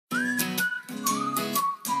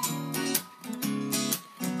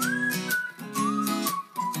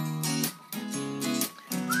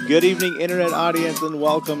Good evening, Internet audience, and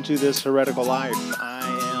welcome to This Heretical Life. I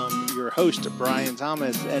am your host, Brian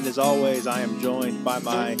Thomas, and as always, I am joined by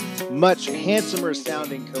my much handsomer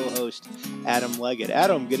sounding co-host, Adam Leggett.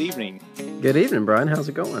 Adam, good evening. Good evening, Brian. How's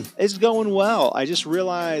it going? It's going well. I just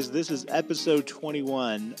realized this is episode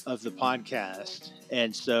 21 of the podcast,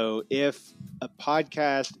 and so if a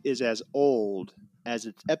podcast is as old as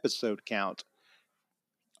its episode count,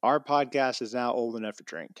 our podcast is now old enough to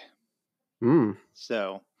drink.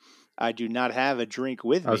 So I do not have a drink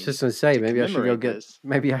with me. I was just going to say, maybe I should go get this.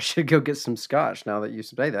 maybe I should go get some scotch now that you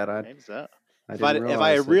say that. Maybe so. If I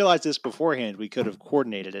had realized this beforehand, we could have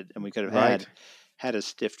coordinated it and we could have had a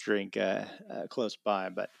stiff drink close by.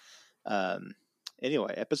 But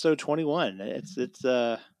anyway, episode 21. It's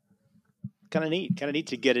kind of neat. Kind of neat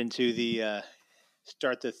to get into the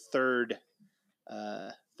start the third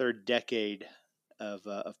decade of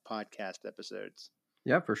podcast episodes.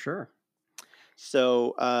 Yeah, for sure.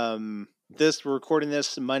 So we're recording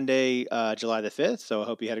this Monday, July the 5th. So I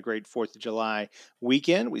hope you had a great 4th of July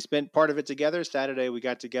weekend. We spent part of it together. Saturday, we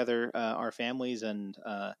got together, our families and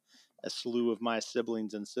a slew of my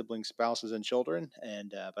siblings and sibling spouses and children.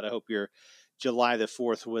 But I hope your July the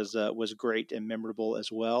 4th was great and memorable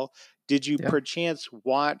as well. Did you perchance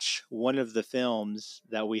watch one of the films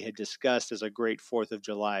that we had discussed as a great 4th of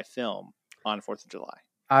July film on 4th of July?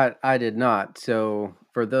 I did not. So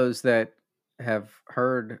for those that have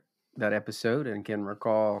heard that episode and can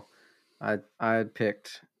recall, I had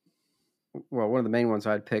picked, one of the main ones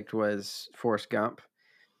I'd picked was Forrest Gump,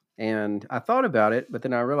 and I thought about it, but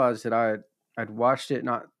then I realized that I'd watched it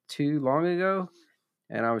not too long ago,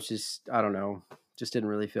 and I was just, I don't know, just didn't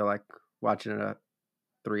really feel like watching a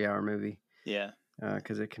 3-hour movie. Yeah.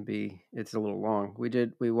 Because it's a little long. We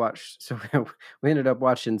ended up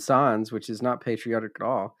watching Signs, which is not patriotic at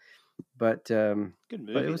all, but good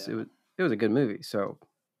movie. But it was a good movie. So,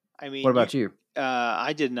 I mean, what about you?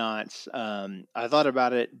 I did not. I thought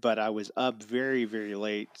about it, but I was up very, very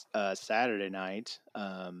late Saturday night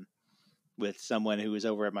with someone who was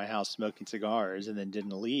over at my house smoking cigars and then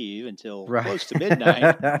didn't leave until close to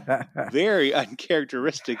midnight. Very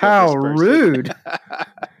uncharacteristic. How rude!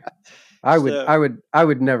 I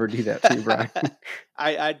would never do that to you, Brian.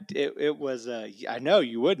 It was. I know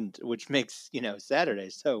you wouldn't, which makes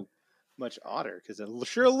Saturday so much odder because it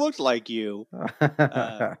sure looked like you.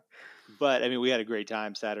 But I mean, we had a great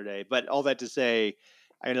time Saturday. But all that to say,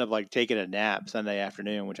 I ended up taking a nap Sunday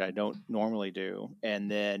afternoon, which I don't normally do,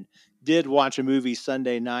 and then did watch a movie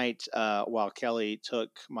Sunday night while Kelly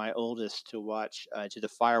took my oldest to watch to the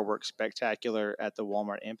fireworks spectacular at the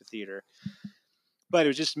Walmart amphitheater. But it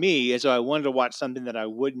was just me, and so I wanted to watch something that I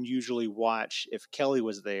wouldn't usually watch if Kelly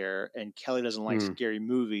was there, and Kelly doesn't like scary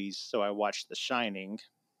movies, so I watched The Shining.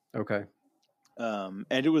 Okay. And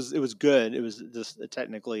it was good. It was just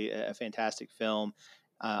technically a fantastic film.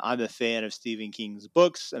 I'm a fan of Stephen King's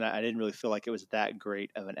books, and I didn't really feel like it was that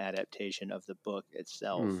great of an adaptation of the book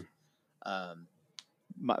itself.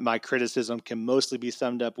 My criticism can mostly be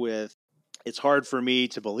summed up with, it's hard for me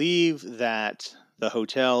to believe that the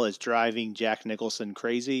hotel is driving Jack Nicholson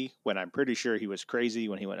crazy when I'm pretty sure he was crazy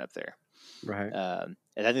when he went up there. Right. And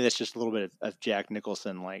I think that's just a little bit of Jack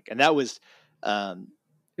Nicholson, and that was,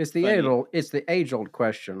 it's the age old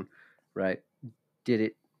question, right? Did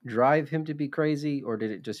it drive him to be crazy, or did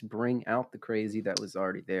it just bring out the crazy that was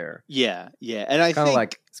already there? Yeah. And I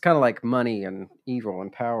think it's kind of like money and evil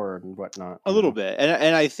and power and whatnot. A little bit,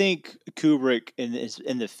 and I think Kubrick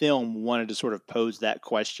in the film wanted to sort of pose that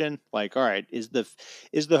question, all right, is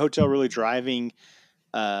the hotel really driving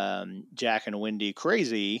Jack and Wendy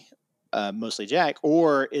crazy, mostly Jack,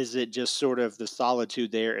 or is it just sort of the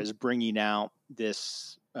solitude there is bringing out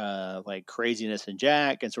this craziness in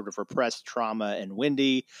Jack and sort of repressed trauma in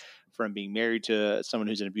Wendy from being married to someone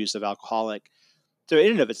who's an abusive alcoholic. So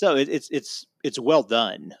in and of itself, it's well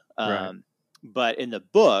done. Right. But in the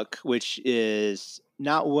book, which is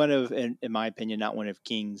not one of, in my opinion, not one of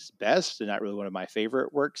King's best and not really one of my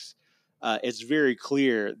favorite works, it's very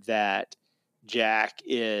clear that Jack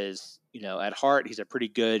is, at heart, he's a pretty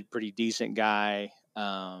good, pretty decent guy,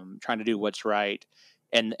 trying to do what's right.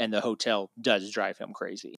 And the hotel does drive him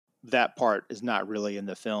crazy. That part is not really in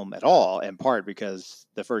the film at all, in part because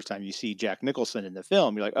the first time you see Jack Nicholson in the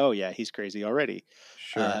film, you're like, oh yeah, he's crazy already.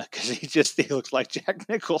 Sure. Because he looks like Jack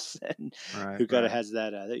Nicholson, who kind of has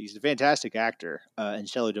that. He's a fantastic actor, and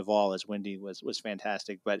Shelley Duvall as Wendy was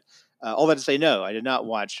fantastic. But all that to say, no, I did not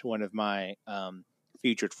watch one of my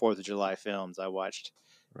featured 4th of July films. I watched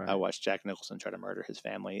Jack Nicholson try to murder his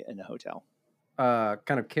family in a hotel.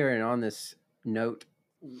 Kind of carrying on this note,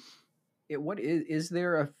 is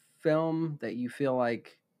there a film that you feel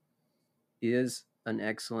like is an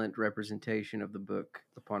excellent representation of the book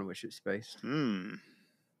upon which it's based?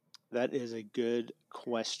 That is a good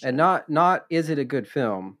question. And not is it a good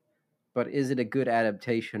film, but is it a good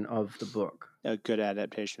adaptation of the book? A good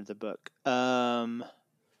adaptation of the book.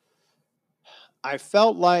 I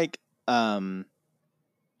felt like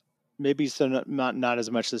maybe so not as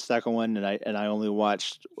much the second one, and I only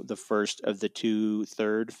watched the first of the two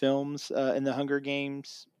third films in the Hunger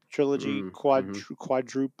Games trilogy,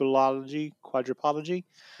 quadrupology.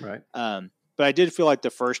 Right. But I did feel like the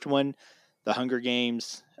first one, the Hunger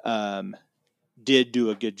Games, did do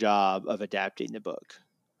a good job of adapting the book.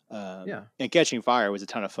 Yeah. And Catching Fire was a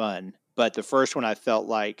ton of fun, but the first one I felt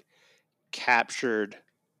like captured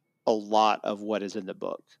a lot of what is in the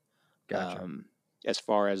book. Gotcha. As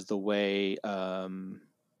far as the way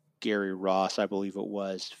Gary Ross, I believe it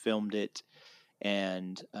was, filmed it,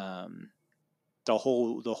 and the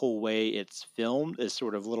whole way it's filmed is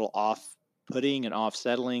sort of a little off-putting and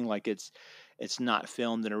off-settling. Like it's not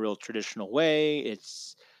filmed in a real traditional way.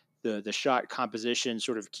 It's the shot composition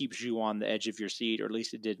sort of keeps you on the edge of your seat, or at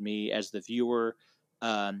least it did me as the viewer.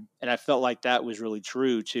 And I felt like that was really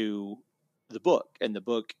true to the book. And the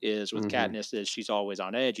book is with Katniss is she's always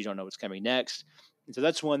on edge. You don't know what's coming next. And so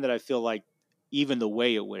that's one that I feel like even the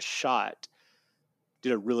way it was shot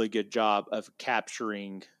did a really good job of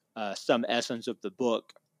capturing some essence of the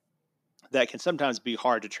book that can sometimes be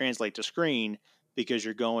hard to translate to screen because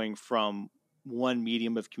you're going from one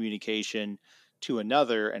medium of communication to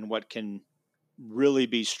another, and what can really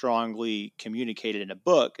be strongly communicated in a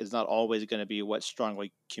book is not always going to be what's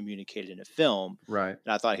strongly communicated in a film. Right.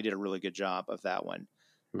 And I thought he did a really good job of that one.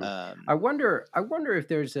 I wonder if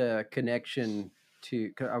there's a connection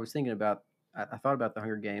to. 'Cause I was thinking about. I thought about the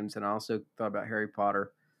Hunger Games, and I also thought about Harry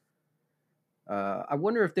Potter. I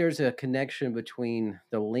wonder if there's a connection between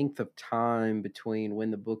the length of time between when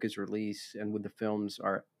the book is released and when the films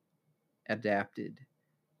are adapted,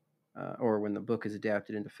 or when the book is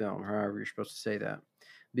adapted into film, however you're supposed to say that.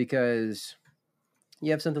 Because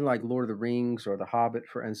you have something like Lord of the Rings or The Hobbit,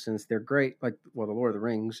 for instance. They're great. Like, well, The Lord of the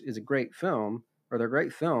Rings is a great film, or they're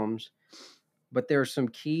great films, but there are some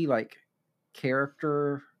key like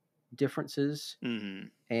character differences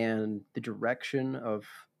and the direction of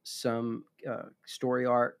some story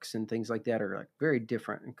arcs and things like that are like very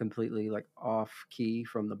different and completely like off key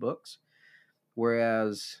from the books.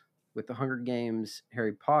 Whereas with the Hunger Games,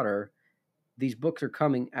 Harry Potter, these books are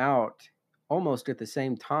coming out almost at the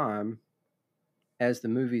same time as the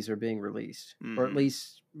movies are being released, or at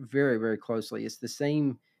least very, very closely. It's the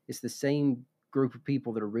same group of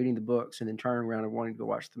people that are reading the books and then turning around and wanting to go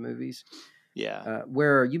watch the movies. Yeah.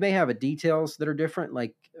 Where you may have details that are different,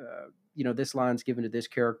 like this line's given to this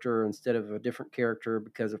character instead of a different character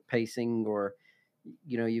because of pacing, or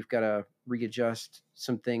you've got to readjust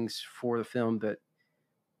some things for the film. But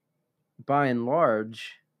by and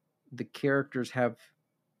large, the characters have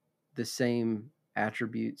the same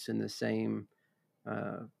attributes and the same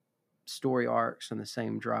story arcs and the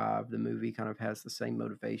same drive. The movie kind of has the same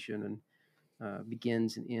motivation and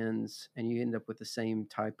begins and ends, and you end up with the same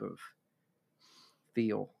type of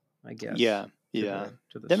feel, I guess. Yeah. To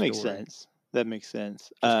the That story. makes sense. That makes sense.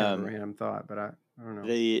 Just kind of a random thought, but I don't know.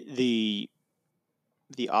 The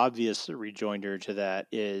obvious rejoinder to that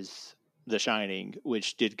is The Shining,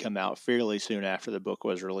 which did come out fairly soon after the book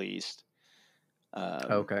was released.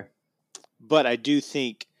 Okay. But I do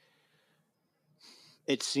think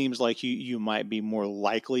it seems like you might be more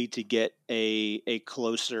likely to get a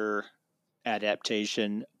closer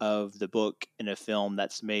adaptation of the book in a film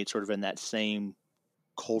that's made sort of in that same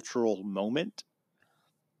cultural moment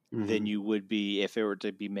than you would be if it were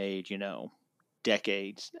to be made,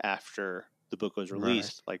 decades after the book was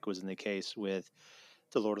released, like was in the case with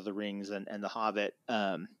The Lord of the Rings and The Hobbit,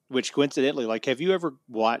 which coincidentally, like, have you ever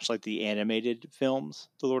watched like the animated films,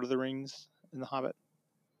 The Lord of the Rings and The Hobbit?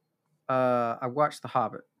 I watched The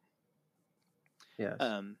Hobbit. Yes,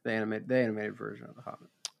 the animated version of The Hobbit.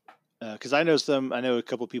 Because I know a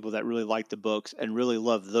couple people that really like the books and really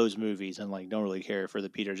love those movies, and like don't really care for the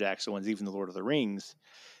Peter Jackson ones, even The Lord of the Rings,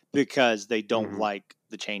 because they don't like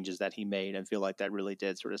the changes that he made and feel like that really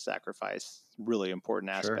did sort of sacrifice really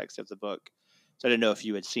important aspects of the book. So I didn't know if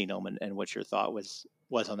you had seen them and what your thought was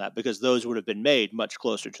on that, because those would have been made much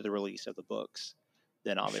closer to the release of the books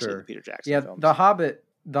than obviously the Peter Jackson films. The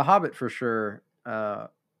Hobbit for sure. The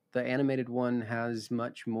animated one has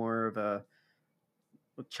much more of a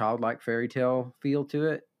childlike fairy tale feel to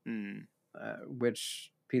it,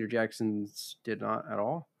 which Peter Jackson's did not at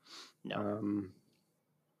all. No.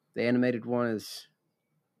 The animated one is,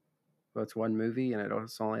 well, it's one movie and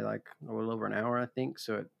it's only like a little over an hour, I think.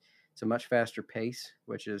 So it's a much faster pace,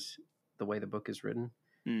 which is the way the book is written.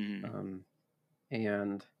 Mm-hmm.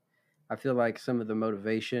 And I feel like some of the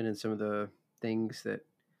motivation and some of the things that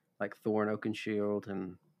like Thorin Oakenshield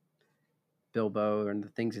and Bilbo and the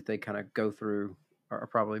things that they kind of go through are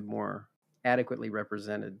probably more adequately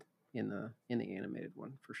represented in the animated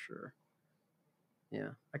one for sure. Yeah,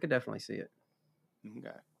 I could definitely see it.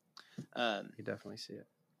 Okay. I could definitely see it.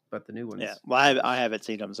 But the new ones, yeah. Well, I haven't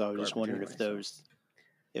seen them, so I was just wondering anyway,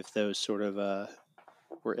 if those sort of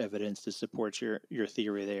were evidence to support your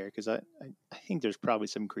theory there, because I think there's probably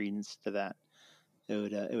some credence to that.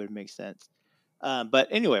 It would make sense. But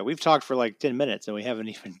anyway, we've talked for like 10 minutes and we haven't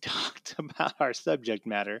even talked about our subject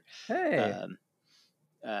matter. Hey.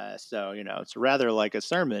 So, it's rather like a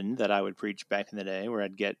sermon that I would preach back in the day, where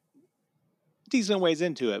I'd get decent ways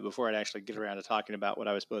into it before I'd actually get around to talking about what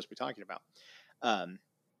I was supposed to be talking about.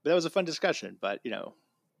 But that was a fun discussion. But,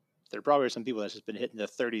 there probably are some people that's just been hitting the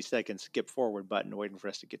 30-second skip forward button waiting for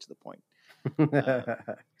us to get to the point.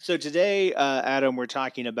 So today, Adam, we're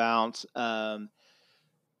talking about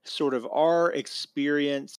sort of our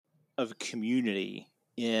experience of community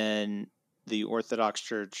in the Orthodox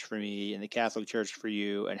Church for me and the Catholic Church for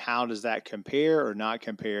you, and how does that compare or not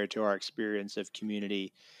compare to our experience of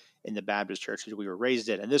community in the Baptist churches we were raised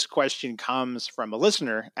in? And this question comes from a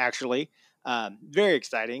listener, actually. Very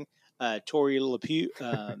exciting. Tori LePew, sorry,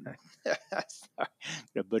 I'm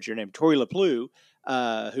gonna butcher your name, Tori LePlew,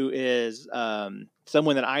 who is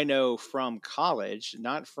someone that I know from college,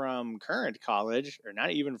 not from current college or not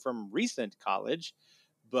even from recent college,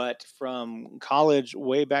 but from college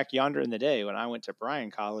way back yonder in the day when I went to Bryan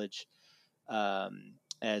College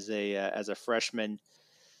as a freshman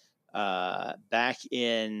back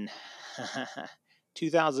in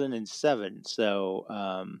 2007.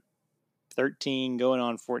 So 13 going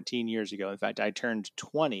on 14 years ago. In fact, I turned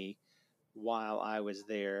 20 while I was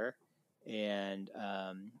there, and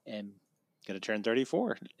going to turn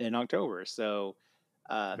 34 in October. So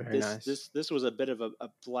this was a bit of a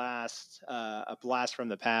blast from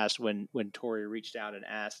the past when Tori reached out and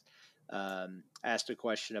asked a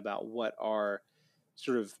question about what our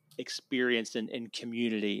sort of experience in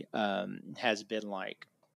community has been like.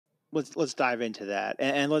 Let's dive into that,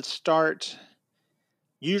 and let's start.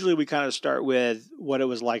 Usually we kind of start with what it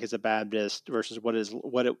was like as a Baptist versus what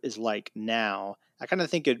it is like now. I kind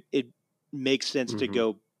of think it makes sense to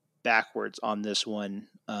go backwards on this one,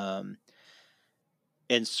 and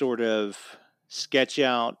sort of sketch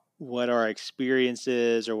out what our experience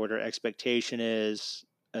is or what our expectation is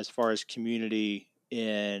as far as community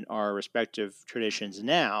in our respective traditions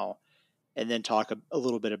now, and then talk a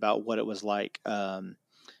little bit about what it was like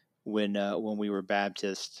when we were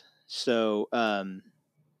Baptist. So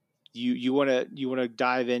you want to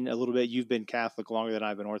dive in a little bit? You've been Catholic longer than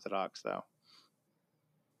I've been Orthodox, though.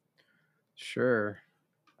 Sure.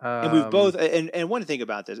 And we've both, and one thing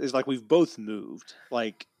about this is like we've both moved.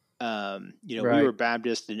 Like, Right. we were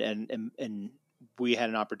Baptist, and we had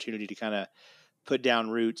an opportunity to kind of put down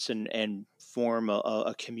roots and form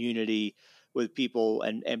a community with people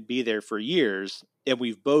and be there for years. And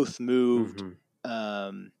we've both moved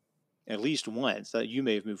at least once. You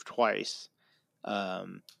may have moved twice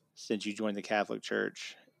since you joined the Catholic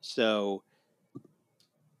Church. So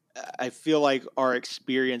I feel like our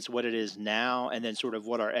experience, what it is now, and then sort of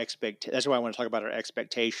what our that's why I want to talk about our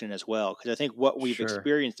expectation as well. Because I think what we've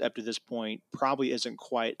experienced up to this point probably isn't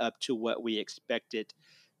quite up to what we expect it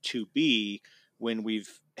to be when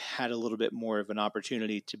we've had a little bit more of an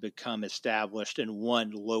opportunity to become established in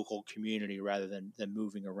one local community rather than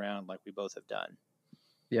moving around like we both have done.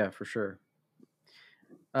 Yeah, for sure.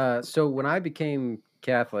 So when I became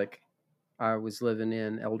Catholic, I was living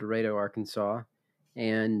in El Dorado, Arkansas,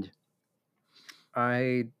 and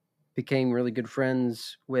I became really good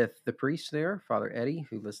friends with the priest there, Father Eddie,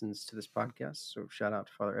 who listens to this podcast. So shout out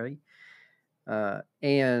to Father Eddie.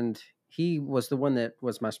 And he was the one that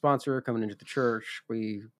was my sponsor coming into the church.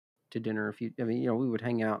 We did dinner we would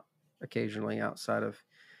hang out occasionally outside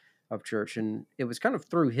of church. And it was kind of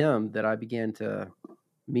through him that I began to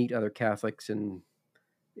meet other Catholics and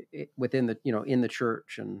within the, in the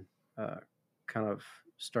church, and kind of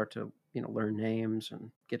start to, learn names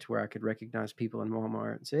and get to where I could recognize people in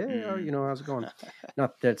Walmart and say, hey, how's it going?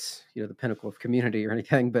 Not that's, the pinnacle of community or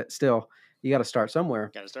anything, but still, you got to start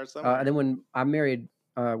somewhere. And then when I married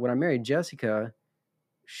Jessica,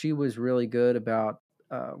 she was really good about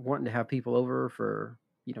wanting to have people over for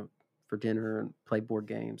dinner and play board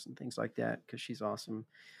games and things like that, because she's awesome.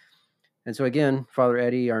 And so again, Father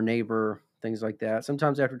Eddie, our neighbor, things like that.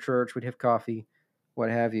 Sometimes after church, we'd have coffee, what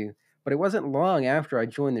have you. But it wasn't long after I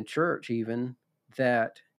joined the church even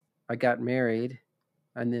that I got married.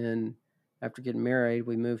 And then after getting married,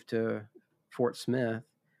 we moved to Fort Smith.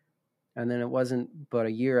 And then it wasn't but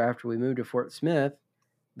a year after we moved to Fort Smith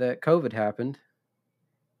that COVID happened.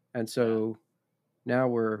 And so now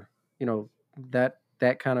we're,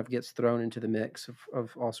 that kind of gets thrown into the mix of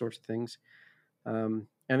all sorts of things. And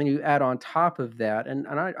then you add on top of that, and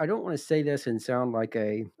I don't want to say this and sound like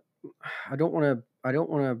I don't want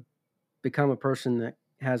to become a person that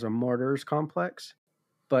has a martyr's complex,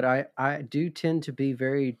 but I do tend to be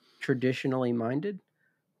very traditionally minded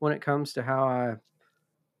when it comes to how I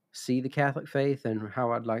see the Catholic faith and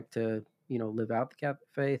how I'd like to, live out the Catholic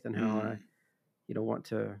faith and how I, want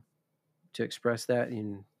to express that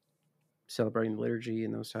in celebrating the liturgy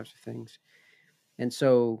and those types of things. And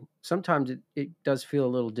so sometimes it does feel a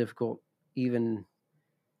little difficult, even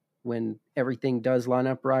when everything does line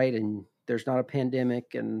up right and there's not a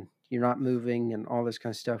pandemic and you're not moving and all this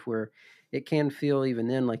kind of stuff, where it can feel even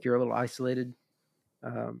then like you're a little isolated,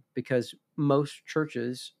 because most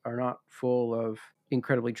churches are not full of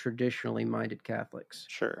incredibly traditionally minded Catholics.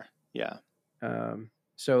 Sure. Yeah.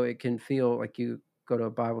 So it can feel like you go to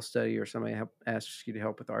a Bible study or somebody asks you to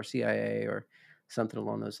help with RCIA or something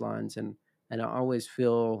along those lines. And I always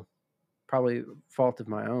feel, probably fault of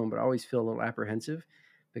my own, but I always feel a little apprehensive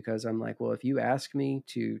because I'm like, well, if you ask me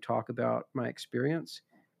to talk about my experience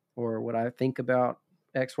or what I think about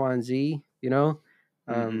X, Y, and Z,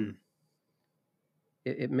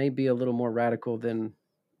 it may be a little more radical than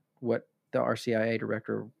what the RCIA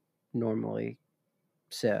director normally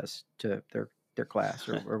says to their class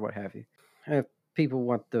or what have you. If people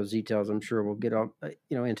want those details, I'm sure we'll get on,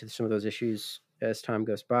 into some of those issues as time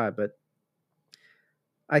goes by. But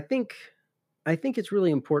I think it's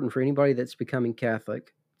really important for anybody that's becoming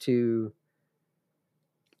Catholic to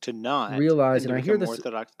not realize, and I hear this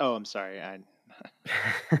Orthodox. Oh, I'm sorry.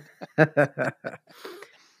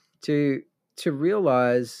 to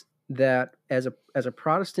realize that as a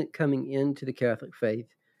Protestant coming into the Catholic faith,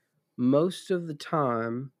 most of the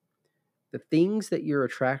time, the things that you're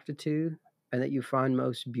attracted to and that you find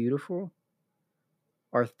most beautiful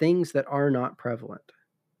are things that are not prevalent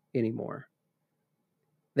anymore.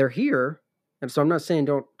 They're here, and so I'm not saying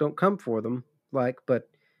don't come for them, but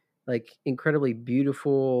incredibly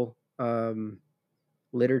beautiful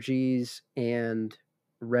liturgies and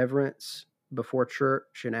reverence before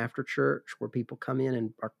church and after church, where people come in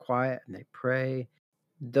and are quiet and they pray.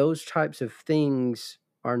 Those types of things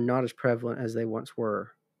are not as prevalent as they once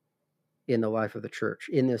were in the life of the church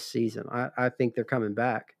in this season. I think they're coming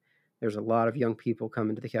back. There's a lot of young people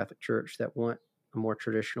coming to the Catholic Church that want a more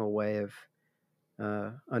traditional way of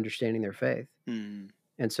understanding their faith. And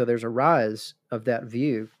so there's a rise of that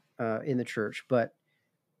view in the church. But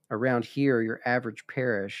around here, your average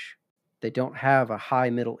parish, they don't have a high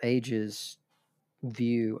Middle Ages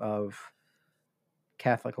view of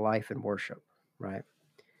Catholic life and worship, right?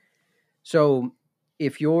 So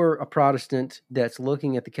if you're a Protestant that's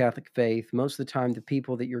looking at the Catholic faith, most of the time the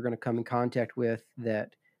people that you're going to come in contact with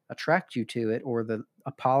that attract you to it, or the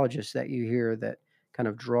apologists that you hear that kind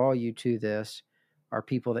of draw you to this, are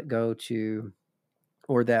people that go to,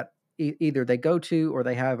 or that either they go to or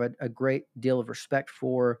they have a great deal of respect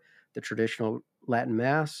for the traditional Latin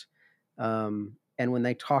Mass. And when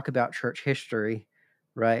they talk about church history,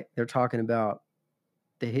 right, they're talking about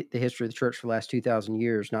the history of the church for the last 2,000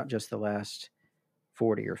 years, not just the last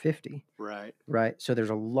 40 or 50. Right. Right. So there's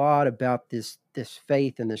a lot about this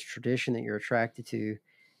faith and this tradition that you're attracted to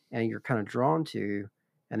and you're kind of drawn to.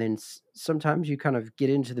 And then sometimes you kind of get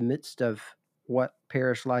into the midst of what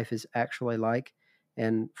parish life is actually like.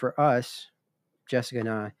 And for us, Jessica and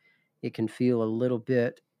I, it can feel a little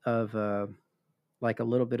bit of a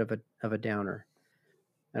downer.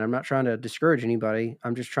 And I'm not trying to discourage anybody.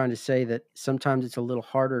 I'm just trying to say that sometimes it's a little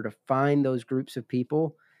harder to find those groups of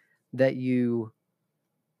people that you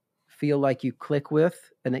feel like you click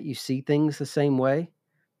with and that you see things the same way,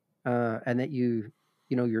 and that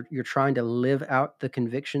you're trying to live out the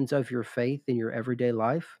convictions of your faith in your everyday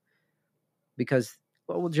life. Because,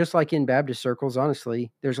 well, just like in Baptist circles,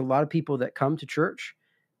 honestly, there's a lot of people that come to church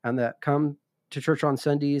and that come to church on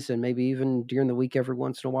Sundays and maybe even during the week every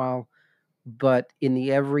once in a while, but in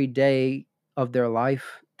the everyday of their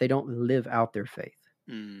life, they don't live out their faith.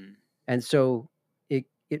 And so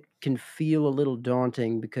it can feel a little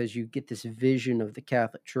daunting because you get this vision of the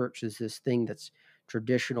Catholic Church as this thing that's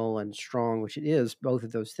traditional and strong, which it is, both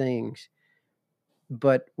of those things.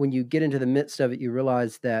 But when you get into the midst of it, you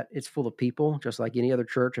realize that it's full of people, just like any other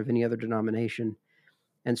church of any other denomination.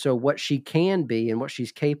 And so what she can be and what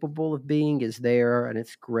she's capable of being is there, and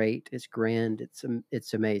it's great, it's grand,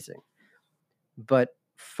 it's amazing. But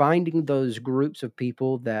finding those groups of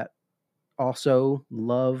people that also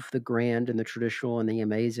love the grand and the traditional and the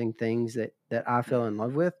amazing things that I fell in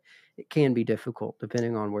love with, it can be difficult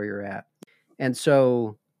depending on where you're at. And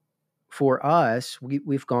so for us,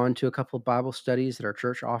 we've gone to a couple of Bible studies that our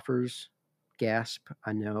church offers. Gasp,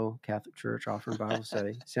 I know, Catholic Church offering Bible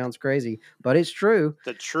study. Sounds crazy, but it's true.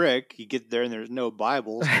 The trick, you get there and there's no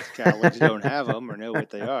Bibles because Catholics don't have them or know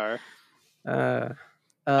what they are.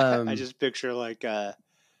 I just picture like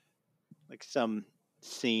some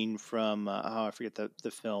scene from I forget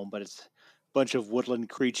the film, but it's a bunch of woodland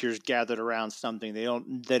creatures gathered around something. They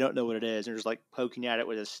don't know what it is. They're just like poking at it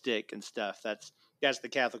with a stick and stuff. That's the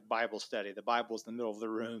Catholic Bible study. The Bible's in the middle of the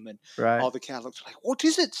room, and right. all the Catholics are like, "What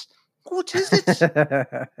is it? What is it?"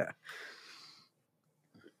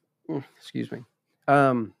 Excuse me.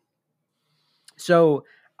 So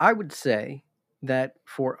I would say that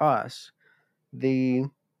for us, the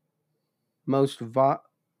most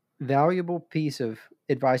valuable piece of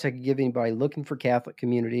advice I could give anybody looking for Catholic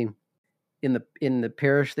community in the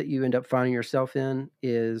parish that you end up finding yourself in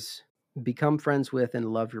is become friends with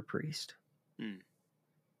and love your priest.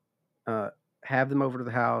 Have them over to the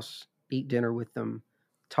house, eat dinner with them,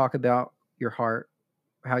 talk about your heart,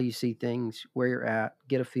 how you see things, where you're at,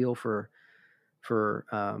 get a feel for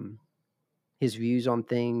his views on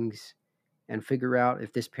things, and figure out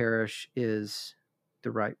if this parish is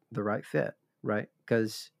the right fit, right?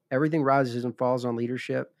 Because everything rises and falls on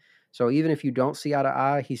leadership. So even if you don't see eye to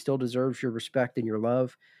eye, he still deserves your respect and your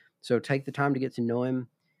love. So take the time to get to know him.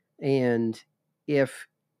 And if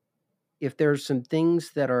there's some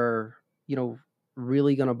things that are,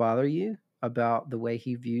 really going to bother you about the way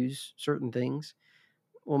he views certain things,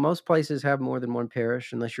 well, most places have more than one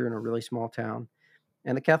parish unless you're in a really small town.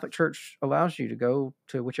 And the Catholic Church allows you to go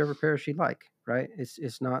to whichever parish you like, right?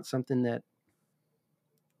 It's not something that,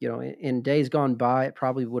 in days gone by, it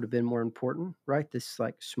probably would have been more important, right? This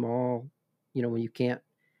like small, when all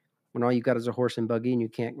you've got is a horse and buggy and you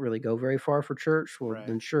can't really go very far for church, well, Right.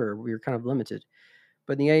 then sure, we're kind of limited.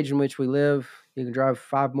 But in the age in which we live, you can drive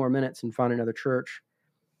 5 more minutes and find another church.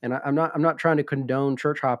 And I'm not trying to condone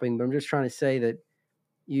church hopping, but I'm just trying to say that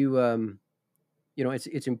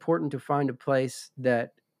it's important to find a place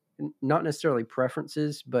that not necessarily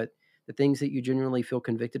preferences, but the things that you genuinely feel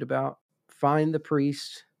convicted about. Find the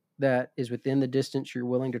priest that is within the distance you're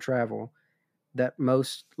willing to travel that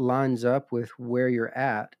most lines up with where you're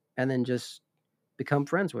at, and then just become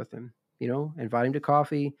friends with him. Invite him to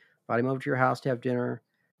coffee, invite him over to your house to have dinner.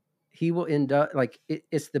 He will end up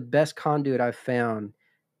it's the best conduit I've found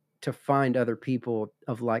to find other people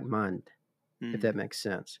of like mind, if that makes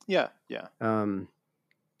sense. Yeah.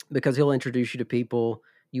 Because he'll introduce you to people.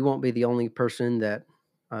 You won't be the only person that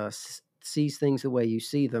sees things the way you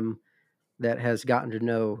see them that has gotten to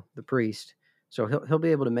know the priest. So he'll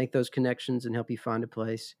be able to make those connections and help you find a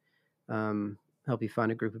place, help you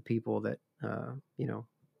find a group of people that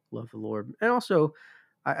love the Lord. And also,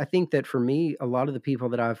 I think that for me, a lot of the people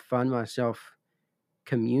that I find myself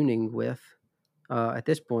communing with at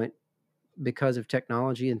this point, because of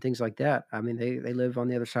technology and things like that, I mean, they live on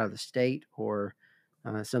the other side of the state or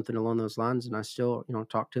something along those lines, and I still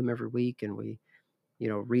talk to them every week, and we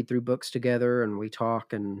read through books together, and we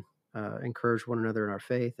talk and encourage one another in our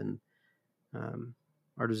faith and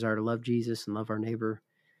our desire to love Jesus and love our neighbor.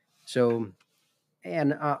 So,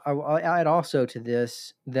 and I'll add also to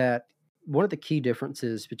this that one of the key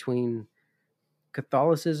differences between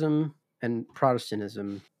Catholicism and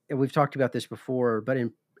Protestantism, and we've talked about this before, but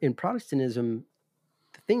in Protestantism,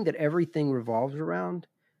 the thing that everything revolves around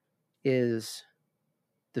is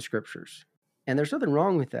the scriptures. And there's nothing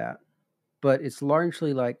wrong with that, but it's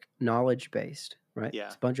largely like knowledge based, right? Yeah.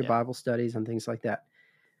 It's a bunch of Bible studies and things like that.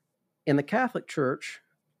 In the Catholic Church,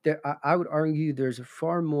 I would argue there's a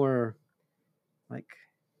far more, like,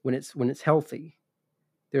 when it's healthy,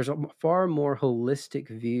 there's a far more holistic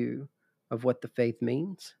view of what the faith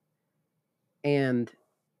means, and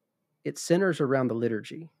it centers around the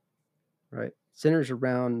liturgy, right? It centers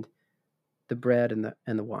around the bread and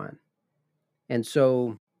the wine. And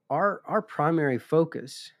so our primary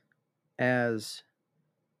focus as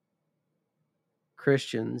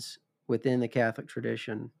Christians within the Catholic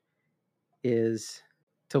tradition is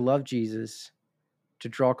to love Jesus, to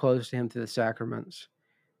draw close to him through the sacraments,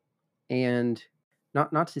 and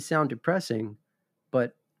not to sound depressing,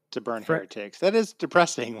 but to burn heretics. That is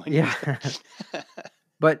depressing.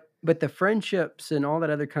 But the friendships and all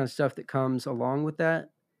that other kind of stuff that comes along with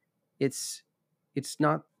that, it's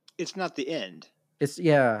not the end. It's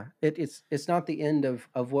not the end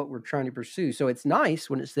of what we're trying to pursue. So it's nice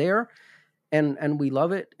when it's there, and we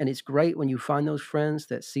love it, and it's great when you find those friends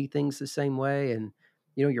that see things the same way, and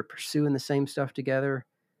you're pursuing the same stuff together.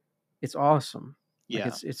 it's awesome. Like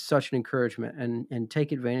Yeah. it's such an encouragement, and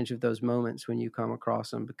take advantage of those moments when you come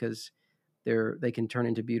across them, because they can turn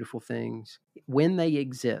into beautiful things. When they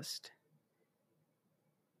exist,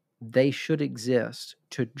 they should exist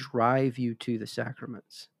to drive you to the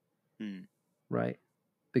sacraments, Mm. right?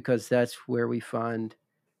 Because that's where we come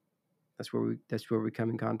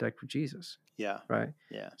in contact with Jesus, Yeah. right?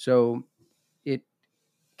 Yeah. So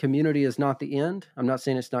community is not the end. I'm not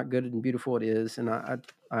saying it's not good and beautiful. It is, and I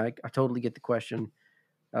totally get the question.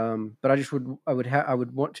 But I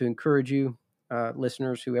would want to encourage you,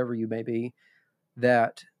 listeners, whoever you may be,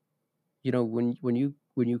 that when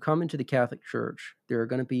you come into the Catholic Church, there are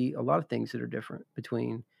going to be a lot of things that are different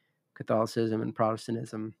between Catholicism and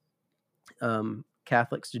Protestantism.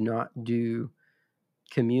 Catholics do not do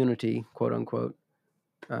community, quote unquote,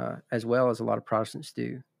 as well as a lot of Protestants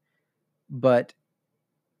do, but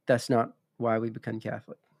that's not why we become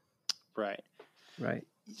Catholic. Right. Right.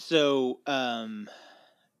 So, I'm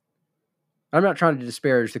not trying to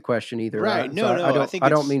disparage the question either. right. So No, I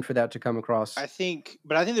don't mean for that to come across. I think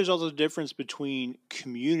there's also a difference between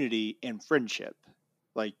community and friendship.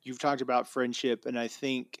 Like you've talked about friendship, and I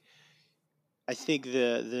think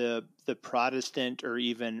the Protestant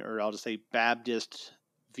or I'll just say Baptist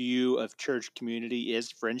view of church community is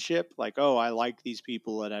friendship. Like, oh, I like these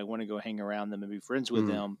people and I want to go hang around them and be friends with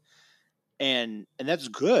them. And that's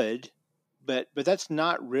good, but that's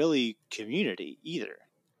not really community either.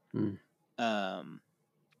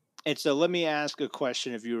 And so let me ask a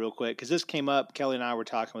question of you real quick, because this came up. Kelly and I were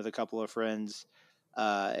talking with a couple of friends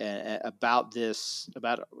about this,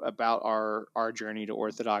 about our journey to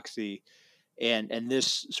Orthodoxy, and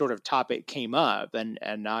this sort of topic came up,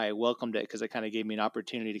 and I welcomed it because it kind of gave me an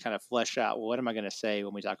opportunity to kind of flesh out, well, what am I going to say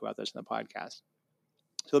when we talk about this in the podcast?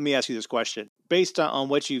 So let me ask you this question. Based on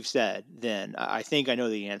what you've said, then I think I know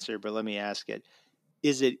the answer, but let me ask it.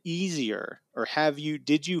 Is it easier, or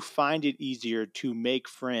did you find it easier to make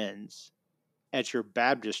friends at your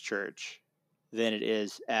Baptist church than it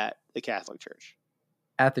is at the Catholic church?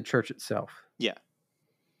 At the church itself. Yeah.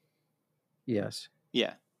 Yes.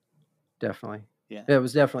 Yeah. Definitely. Yeah. It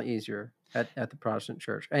was definitely easier at the Protestant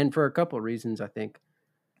church. And for a couple of reasons, I think.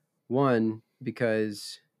 One,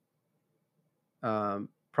 because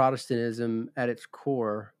Protestantism at its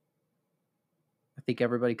core, I think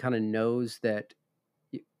everybody kind of knows that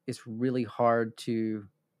it's really hard to,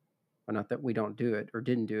 well, not that we don't do it or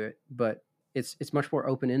didn't do it, but it's much more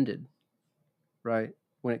open-ended, right?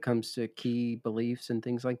 When it comes to key beliefs and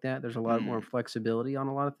things like that, there's a lot more flexibility on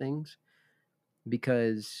a lot of things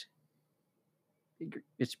because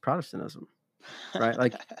it's Protestantism,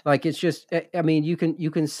 right? Like it's just, I mean, you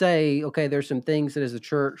can say, okay, there's some things that as a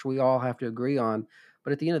church we all have to agree on,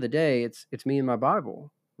 but at the end of the day, it's me and my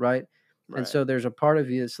Bible, right? And so there's a part of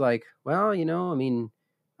you that's like, well, I mean,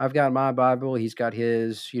 I've got my Bible, he's got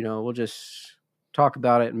his, we'll just talk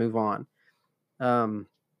about it and move on.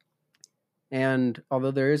 And although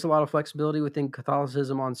there is a lot of flexibility within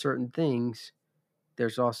Catholicism on certain things,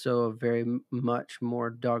 there's also a very much more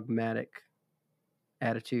dogmatic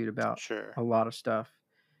attitude about a lot of stuff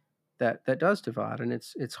that does divide, and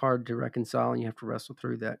it's hard to reconcile, and you have to wrestle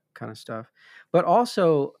through that kind of stuff. But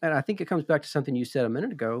also, and I think it comes back to something you said a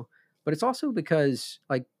minute ago, but it's also because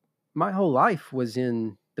like my whole life was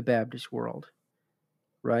in the Baptist world,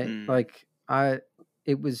 right? Like I'm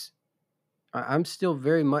still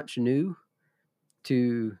very much new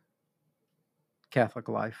to Catholic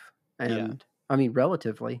life, and I mean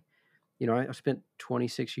relatively. I spent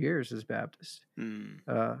 26 years as Baptist,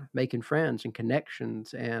 making friends and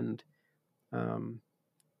connections, and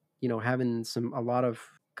having a lot of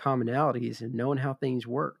commonalities and knowing how things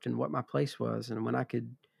worked and what my place was and when I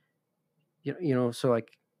could, so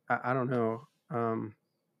like I don't know.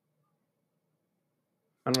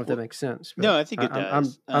 I don't know if that makes sense, but no, I think it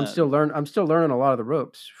does. I'm still learning a lot of the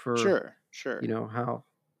ropes for sure. How,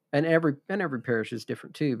 and every parish is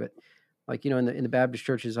different too. But like in the Baptist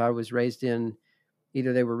churches I was raised in,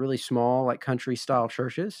 either they were really small, like country style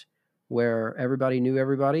churches where everybody knew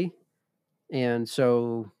everybody. And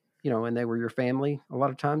so, and they were your family a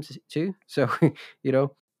lot of times too. So,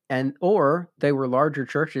 or they were larger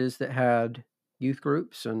churches that had youth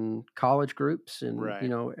groups and college groups and,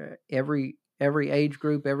 every age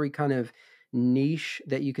group, every kind of niche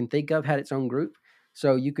that you can think of had its own group.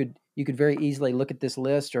 So you could very easily look at this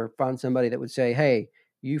list or find somebody that would say, hey,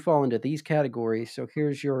 you fall into these categories. So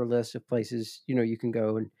here's your list of places, you can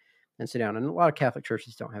go and sit down. And a lot of Catholic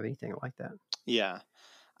churches don't have anything like that. Yeah.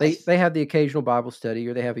 They have the occasional Bible study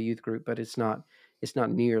or they have a youth group, but it's not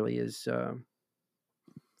nearly as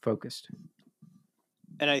focused.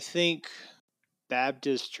 And I think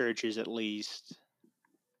Baptist churches, at least,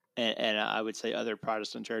 and I would say other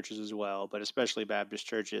Protestant churches as well, but especially Baptist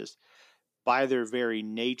churches, by their very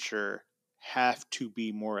nature, have to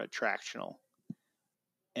be more attractional.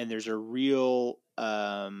 And there's a real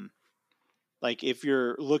like if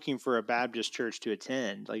you're looking for a Baptist church to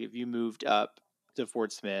attend, like if you moved up to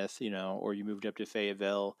Fort Smith, or you moved up to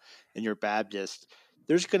Fayetteville and you're Baptist,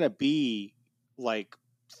 there's going to be like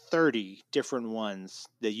 30 different ones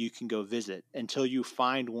that you can go visit until you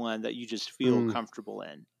find one that you just feel comfortable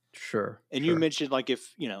in. Sure. And you mentioned like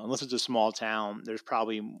if, unless it's a small town, there's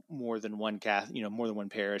probably more than one more than one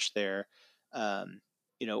parish there.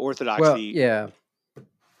 Orthodoxy. Well, yeah.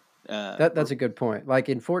 That's a good point. Like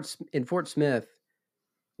in Fort Smith,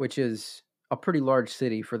 which is a pretty large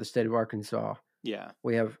city for the state of Arkansas. Yeah,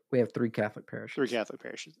 we have 3 Catholic parishes. 3 Catholic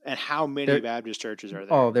parishes, and how many Baptist churches are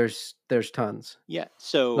there? Oh, there's tons. Yeah,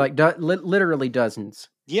 so like literally dozens.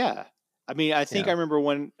 Yeah, I mean, I think I remember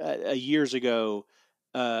when years ago,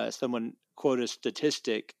 someone quoted a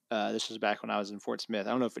statistic. This was back when I was in Fort Smith. I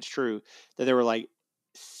don't know if it's true that there were like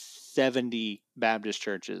 70 Baptist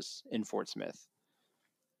churches in Fort Smith,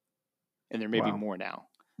 and there may be more now.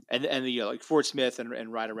 And like Fort Smith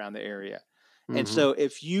and right around the area. Mm-hmm. And so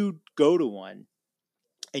if you go to one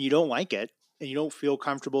and you don't like it and you don't feel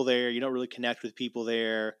comfortable there, you don't really connect with people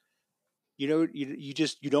there, you don't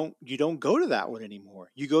go to that one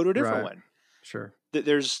anymore. You go to a different one. Sure.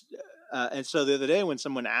 There's and so the other day when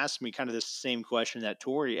someone asked me kind of this same question that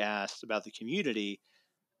Tori asked about the community,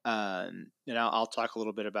 and I'll talk a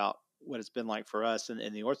little bit about what it's been like for us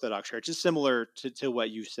in the Orthodox Church. It's similar to what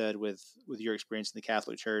you said with your experience in the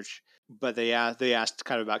Catholic Church, but they asked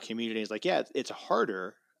kind of about community. It's like, yeah, it's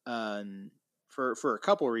harder for a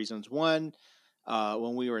couple of reasons. One,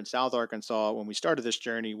 when we were in South Arkansas, when we started this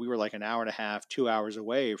journey, we were like an hour and a half, 2 hours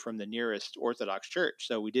away from the nearest Orthodox church.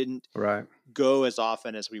 So we didn't go as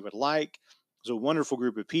often as we would like. It was a wonderful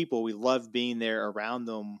group of people. We loved being there around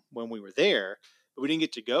them when we were there, but we didn't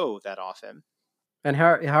get to go that often. And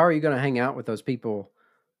how are you going to hang out with those people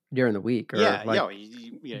during the week? Or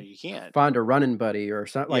you can't find a running buddy or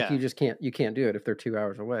something. Like you can't do it if they're 2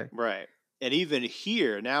 hours away. Right. And even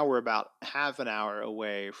here, now we're about half an hour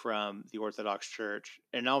away from the Orthodox Church.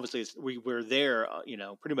 And obviously we're there,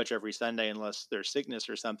 pretty much every Sunday unless there's sickness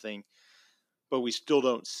or something. But we still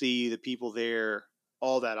don't see the people there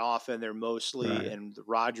all that often. They're mostly in the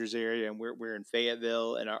Rogers area, and we're in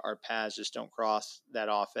Fayetteville, and our paths just don't cross that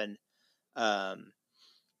often. And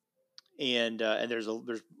there's a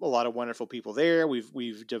lot of wonderful people there.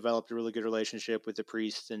 We've developed a really good relationship with the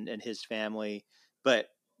priest and his family, but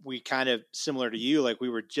we kind of similar to you, like we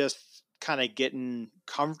were just kind of getting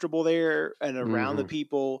comfortable there and around the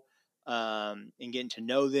people, and getting to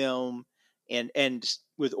know them. And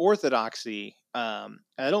with Orthodoxy, I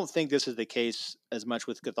don't think this is the case as much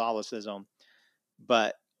with Catholicism,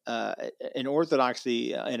 but in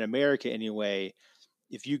Orthodoxy in America anyway,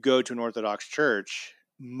 if you go to an Orthodox church,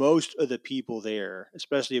 most of the people there,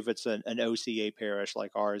 especially if it's an OCA parish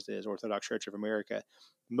like ours is, Orthodox Church of America,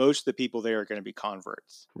 most of the people there are going to be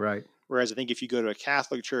converts. Right. Whereas I think if you go to a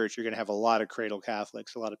Catholic church, you're going to have a lot of cradle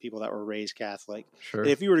Catholics, a lot of people that were raised Catholic. Sure. And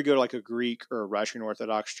if you were to go to like a Greek or a Russian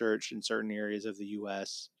Orthodox church in certain areas of the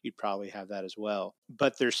U.S., you'd probably have that as well.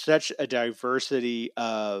 But there's such a diversity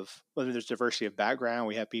there's diversity of background.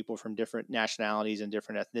 We have people from different nationalities and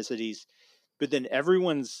different ethnicities, but then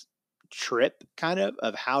everyone's trip kind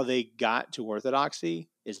of how they got to Orthodoxy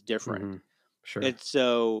is different. Mm-hmm. Sure. And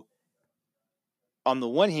so on the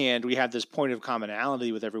one hand, we have this point of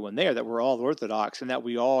commonality with everyone there that we're all Orthodox and that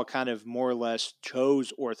we all kind of more or less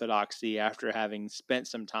chose Orthodoxy after having spent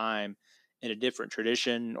some time in a different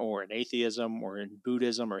tradition or in atheism or in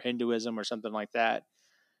Buddhism or Hinduism or something like that.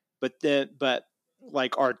 But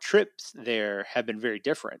like our trips there have been very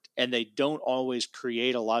different, and they don't always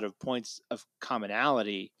create a lot of points of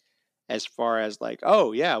commonality as far as like,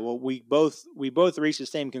 oh yeah, well we both reached the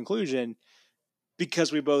same conclusion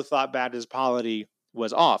because we both thought Baptist polity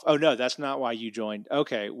was off. Oh no, that's not why you joined.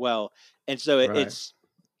 Okay, well, and so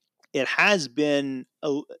it has been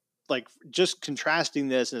like just contrasting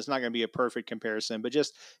this, and it's not going to be a perfect comparison, but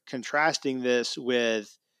just contrasting this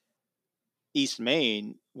with East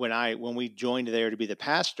Maine when we joined there to be the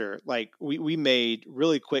pastor, like we made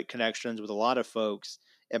really quick connections with a lot of folks.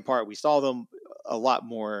 In part, we saw them a lot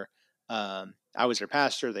more. I was their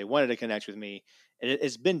pastor. They wanted to connect with me, and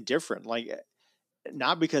it's been different. Like,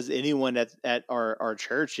 not because anyone at our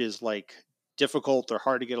church is like difficult or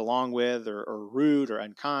hard to get along with or rude or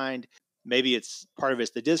unkind. Maybe it's part of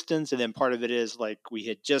it's the distance, and then part of it is like we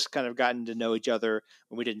had just kind of gotten to know each other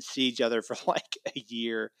when we didn't see each other for like a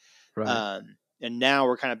year. Right. And now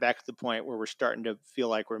we're kind of back at the point where we're starting to feel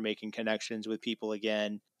like we're making connections with people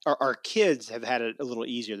again. Our kids have had it a little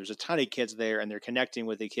easier. There's a ton of kids there, and they're connecting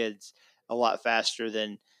with the kids a lot faster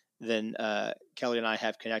than Kelly and I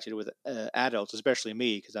have connected with adults, especially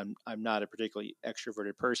me, because I'm not a particularly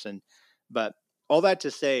extroverted person. But all that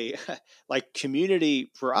to say, like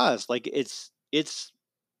community for us, like it's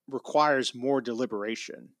requires more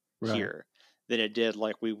deliberation Right. here than it did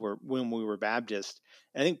like we were when we were Baptist.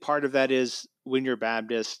 And I think part of that is when you're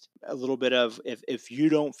Baptist, a little bit of if you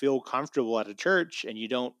don't feel comfortable at a church and you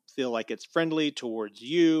don't feel like it's friendly towards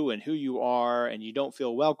you and who you are and you don't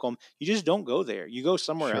feel welcome, you just don't go there. You go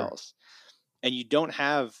somewhere Sure. else. And you don't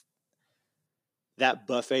have that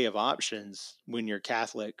buffet of options when you're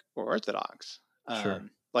Catholic or Orthodox. Sure.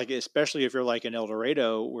 Like especially if you're like in El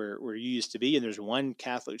Dorado where you used to be, and there's one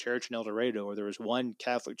Catholic church in El Dorado, or there was one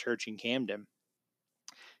Catholic church in Camden,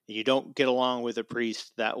 and you don't get along with a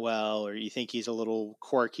priest that well, or you think he's a little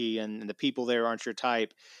quirky and the people there aren't your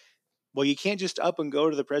type. Well, you can't just up and go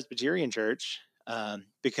to the Presbyterian church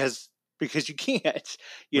because you can't.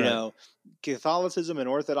 You Right. know, Catholicism and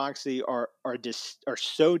Orthodoxy are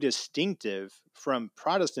so distinctive from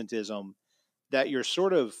Protestantism that you're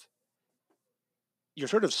sort of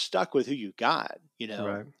stuck with who you got, you know.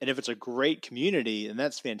 Right. And if it's a great community, then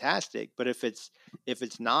that's fantastic. But if it's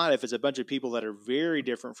not, if it's a bunch of people that are very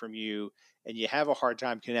different from you and you have a hard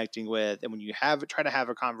time connecting with, and when you try to have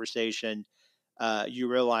a conversation, you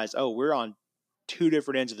realize, oh, we're on two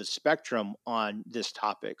different ends of the spectrum on this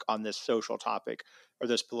topic, on this social topic or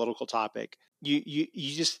this political topic.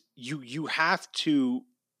 You have to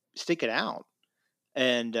stick it out.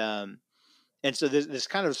 And so this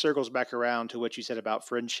kind of circles back around to what you said about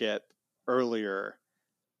friendship earlier.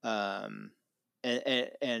 Um,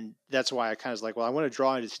 and that's why I kind of was like, well, I want to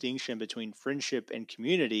draw a distinction between friendship and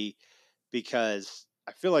community, because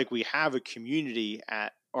I feel like we have a community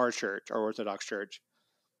at our church, our Orthodox church,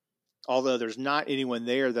 although there's not anyone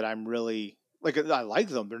there that I'm really like. I like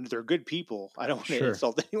them; they're good people. I don't want to Sure.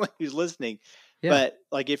 insult anyone who's listening, Yeah. but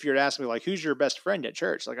like if you're to ask me, like, who's your best friend at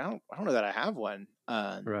church? Like, I don't know that I have one.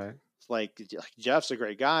 Right. Like Jeff's a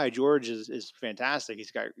great guy. George is fantastic.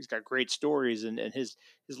 He's got great stories, and his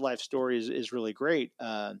life story is really great.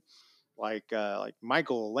 Like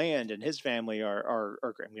Michael Land and his family are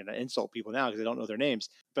I'm going to insult people now because I don't know their names,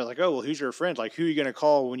 but like, oh, well, who's your friend? Like, who are you going to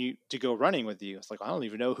call when you to go running with you? It's like, I don't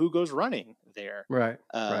even know who goes running there. Right.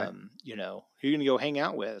 Right. You know, who are you going to go hang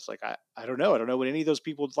out with? It's like, I don't know. I don't know what any of those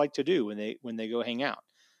people would like to do when they go hang out.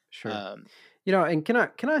 Sure. And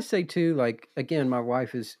can I say too, like, again, my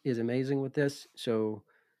wife is amazing with this, so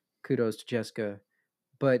kudos to Jessica.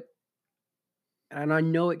 But and I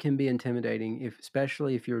know it can be intimidating,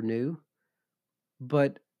 especially if you're new,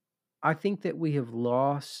 but I think that we have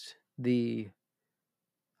lost the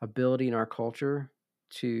ability in our culture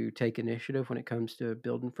to take initiative when it comes to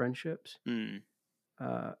building friendships,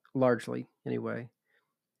 largely anyway.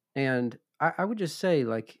 And I would just say,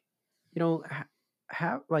 like,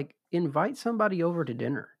 have like invite somebody over to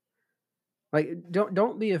dinner. Like,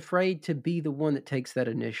 don't be afraid to be the one that takes that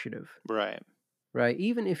initiative. Right.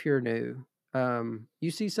 Even if you're new,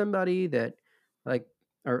 you see somebody that, like,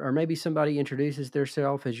 or maybe somebody introduces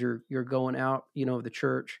theirself as you're going out, the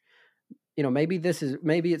church. Maybe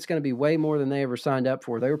it's going to be way more than they ever signed up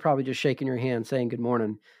for. They were probably just shaking your hand, saying good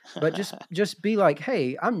morning, but just be like,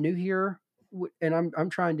 hey, I'm new here, and I'm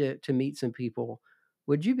trying to meet some people.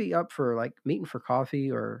 Would you be up for like meeting for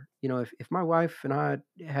coffee, or if my wife and I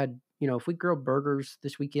had, if we grilled burgers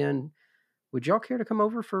this weekend, would y'all care to come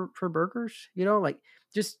over for burgers? Like,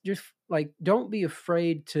 just like, don't be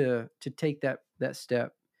afraid to take that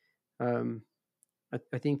step. Um,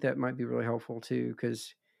 I think that might be really helpful too,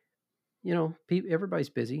 because everybody's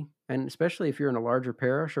busy, and especially if you're in a larger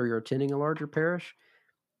parish or you're attending a larger parish,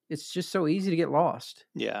 it's just so easy to get lost.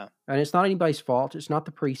 Yeah. And it's not anybody's fault. It's not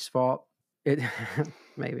the priest's fault. It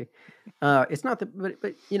maybe it's not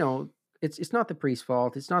but it's not the priest's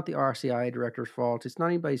fault. It's not the RCIA director's fault. It's not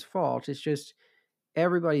anybody's fault. It's just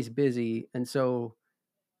everybody's busy, and so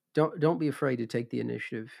don't be afraid to take the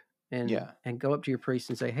initiative and go up to your priest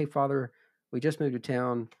and say, "Hey, Father, we just moved to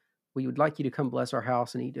town. We would like you to come bless our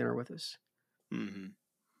house and eat dinner with us." Mm-hmm.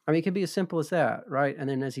 I mean, it can be as simple as that, right? And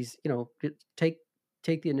then as he's, take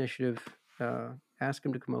the initiative, ask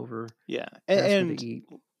him to come over, ask him to eat,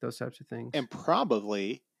 those types of things. And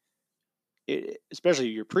probably, especially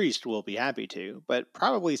your priest will be happy to, but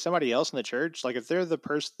probably somebody else in the church, like if they're the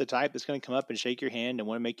type that's going to come up and shake your hand and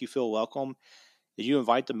want to make you feel welcome, that you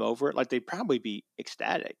invite them over, like they'd probably be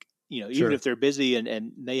ecstatic, even if they're busy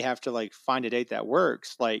and they have to like find a date that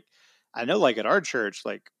works. Like, I know, like at our church,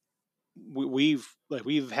 like we've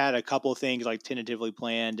had a couple things like tentatively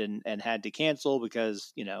planned and had to cancel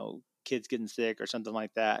because kids getting sick or something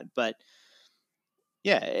like that. But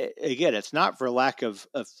yeah, again, it's not for lack of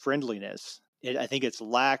friendliness. I think it's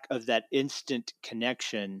lack of that instant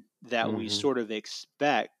connection that we Mm-hmm. sort of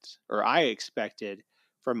expect, or I expected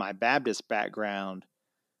from my Baptist background,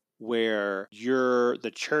 where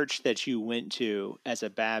the church that you went to as a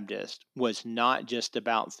Baptist was not just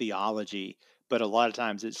about theology, but a lot of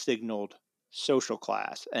times it signaled social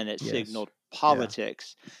class and it Yes. signaled Yeah.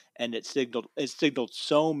 politics and it signaled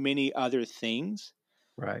so many other things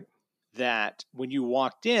Right. that when you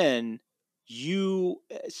walked in, you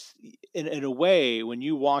in a way, when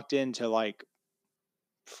you walked into like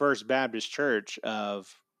First Baptist Church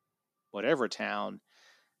of whatever town,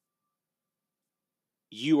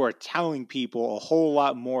 you are telling people a whole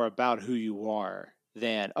lot more about who you are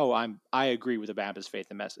than, oh, I agree with the Baptist faith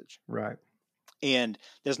and message. Right. And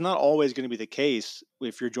that's not always going to be the case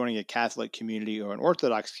if you're joining a Catholic community or an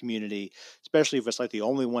Orthodox community, especially if it's like the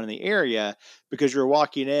only one in the area, because you're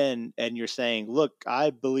walking in and you're saying, look, I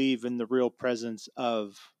believe in the real presence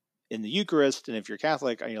of in the Eucharist. And if you're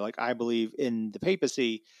Catholic, and you're like, I believe in the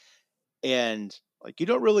papacy. And like,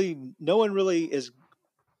 no one really is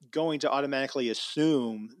going to automatically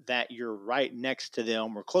assume that you're right next to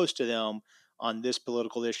them or close to them on this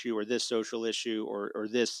political issue or this social issue or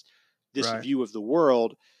this Right. view of the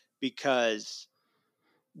world, because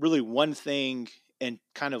really one thing and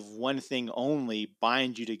kind of one thing only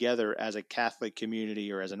binds you together as a Catholic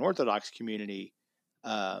community or as an Orthodox community,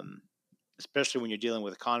 um, especially when you're dealing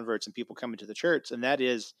with converts and people coming to the church, and that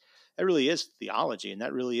really is theology, and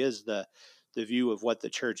that really is the view of what the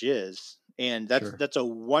church is, and Sure. that's a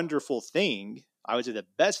wonderful thing. I would say the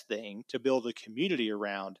best thing to build a community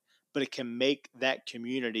around, but it can make that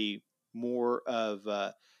community more of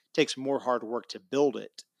takes more hard work to build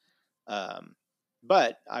it. Um,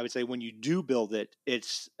 but I would say when you do build it,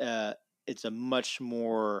 it's a much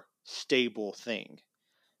more stable thing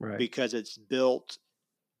Right. because it's built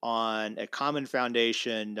on a common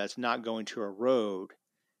foundation that's not going to erode.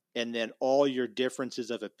 And then all your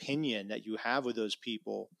differences of opinion that you have with those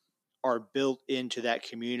people are built into that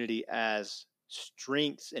community as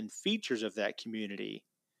strengths and features of that community.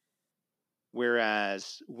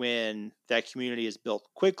 Whereas when that community is built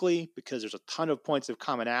quickly because there's a ton of points of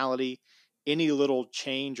commonality, any little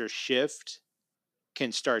change or shift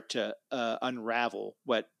can start to unravel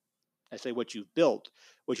what you've built,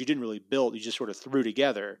 what you didn't really build, you just sort of threw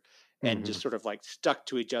together and Mm-hmm. just sort of like stuck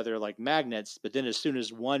to each other like magnets. But then as soon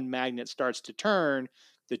as one magnet starts to turn,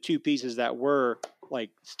 the two pieces that were like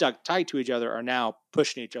stuck tight to each other are now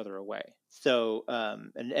pushing each other away. So,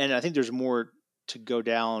 and I think there's more to go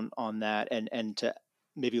down on that and to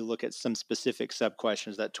maybe look at some specific sub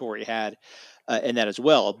questions that Tori had in that as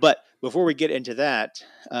well. But before we get into that,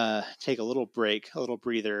 take a little break, a little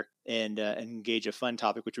breather, and engage a fun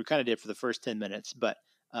topic, which we kind of did for the first 10 minutes, but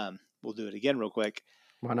we'll do it again real quick.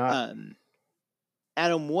 Why not? Um,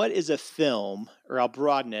 Adam, what is a film, or I'll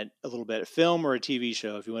broaden it a little bit, a film or a TV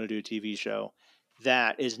show, if you want to do a TV show,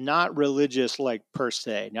 that is not religious, like per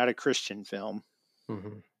se, not a Christian film,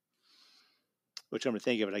 Mm-hmm. which I'm going to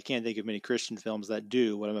think of it. I can't think of many Christian films that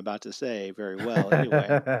do what I'm about to say very well anyway.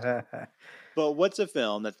 But what's a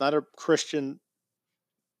film that's not a Christian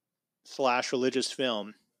slash religious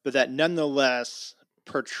film, but that nonetheless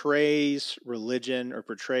portrays religion or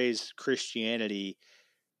portrays Christianity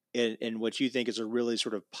in what you think is a really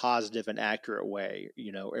sort of positive and accurate way,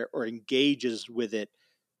 or engages with it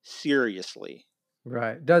seriously?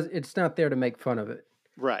 Right. It's not there to make fun of it.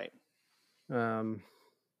 Right. Um,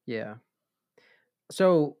 yeah.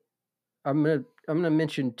 So I'm gonna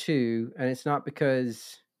mention two, and it's not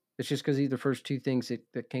because it's just because these are the first two things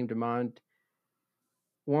that came to mind.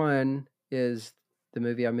 One is the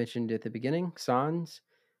movie I mentioned at the beginning, Signs.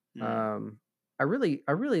 Mm. Um, I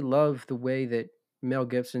really love the way that Mel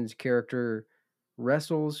Gibson's character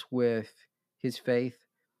wrestles with his faith,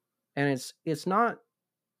 and it's not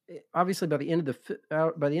obviously by the end of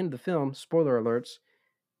by the end of the film. Spoiler alerts.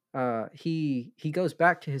 He goes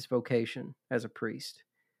back to his vocation as a priest,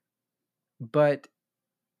 but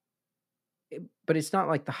but it's not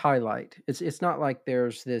like the highlight. It's not like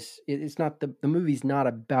there's this. It's not the movie's not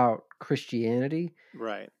about Christianity,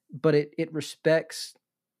 Right. but it respects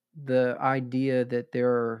the idea that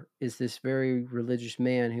there is this very religious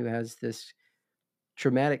man who has this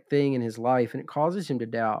traumatic thing in his life, and it causes him to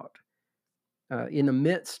doubt. In the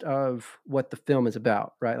midst of what the film is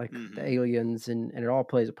about, right? Like the Mm-hmm. aliens, and it all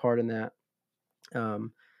plays a part in that.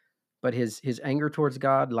 Um, but his anger towards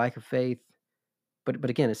God, lack of faith. But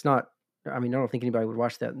again, it's not. I mean, I don't think anybody would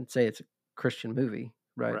watch that and say it's a Christian movie,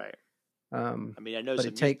 right? Right. I mean, I know But it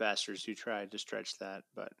some youth take pastors who tried to stretch that,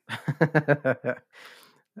 but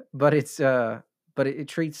but it's but it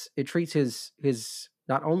treats his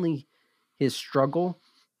not only his struggle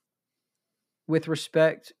with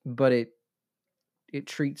respect, but it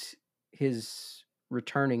treats his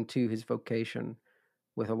returning to his vocation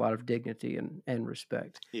with a lot of dignity and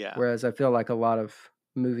respect. yeah, Whereas I feel like a lot of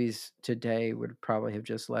movies today would probably have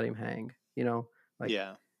just let him hang, like,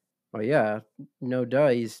 yeah, well, yeah, no duh,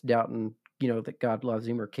 he's doubting, that God loves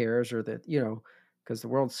him or cares, or that, because the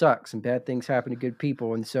world sucks and bad things happen to good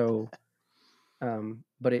people. And so,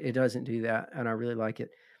 but it doesn't do that. And I really like it.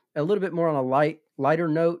 A little bit more on a lighter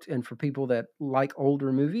note. And for people that like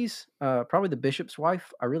older movies, probably The Bishop's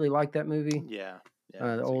Wife. I really like that movie. yeah, yeah. The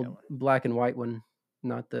That's a good old one. black and white one,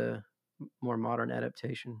 not the more modern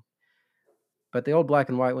adaptation. But the old black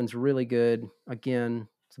and white one's really good. Again,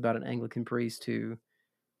 it's about an Anglican priest who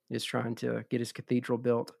is trying to get his cathedral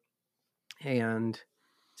built, and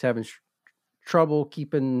is having trouble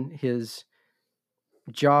keeping his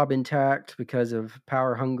job intact because of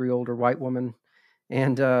power hungry older white woman.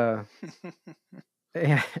 And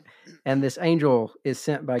and this angel is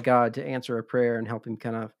sent by God to answer a prayer and help him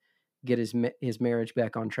kind of get his marriage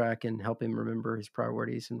back on track and help him remember his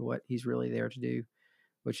priorities and what he's really there to do,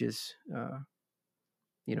 which is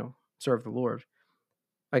serve the Lord.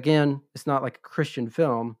 Again, it's not like a Christian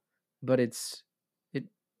film, but it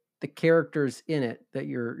the characters in it that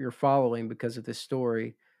you're following because of this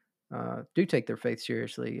story do take their faith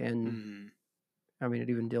seriously. And Mhm. I mean, it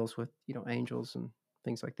even deals with angels and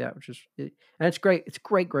things like that, which is and it's great. It's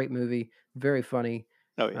a great movie, very funny,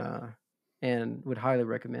 Oh yeah. uh, and would highly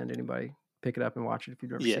recommend anybody pick it up and watch it if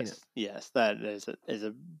you've never seen it. Yes, yes. That is a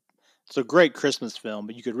it's a great Christmas film,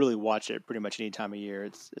 but you could really watch it pretty much any time of year.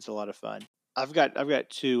 It's a lot of fun. I've got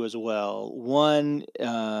two as well. One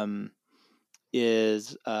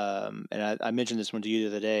is and I mentioned this one to you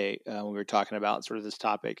the other day when we were talking about sort of this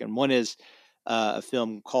topic, and one is a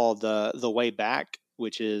film called The Way Back,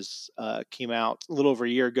 which is came out a little over a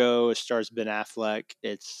year ago. It stars Ben Affleck.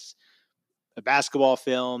 It's a basketball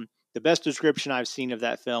film. The best description I've seen of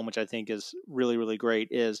that film, which I think is really, really great,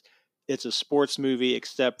 is it's a sports movie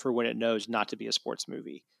except for when it knows not to be a sports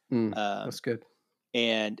movie. Um, That's good.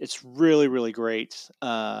 and it's really, really great.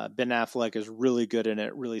 Ben Affleck is really good in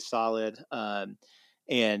it, really solid.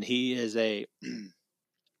 And he is in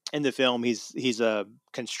the film, he's a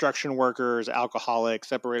construction worker, is alcoholic,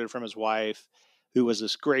 separated from his wife, who was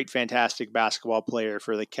this great, fantastic basketball player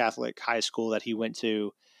for the Catholic high school that he went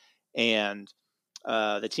to. And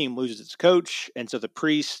the team loses its coach, and so the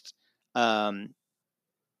priest um,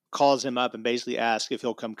 calls him up and basically asks if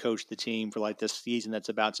he'll come coach the team for like this season that's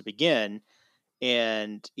about to begin.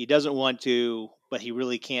 And he doesn't want to, but he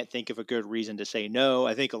really can't think of a good reason to say no.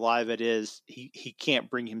 I think a lot of it is he can't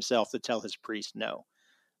bring himself to tell his priest no.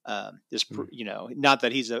 Mm, Not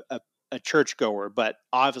that he's a churchgoer, but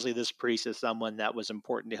obviously this priest is someone that was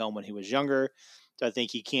important to him when he was younger. So I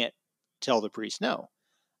think he can't tell the priest no.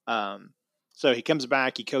 Um, so he comes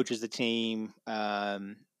back, he coaches the team.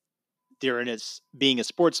 During its being a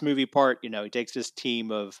sports movie part, he takes this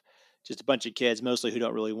team of just a bunch of kids, mostly who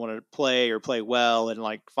don't really want to play or play well, and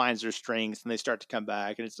like finds their strengths, and they start to come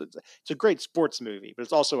back. And it's a great sports movie, but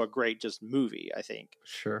it's also a great just movie, I think.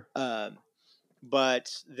 sure. Um,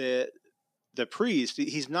 but the priest,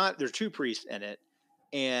 he's not. There's two priests in it,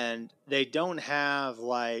 and they don't have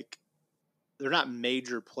like they're not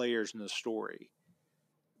major players in the story,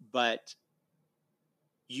 but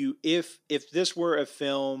if this were a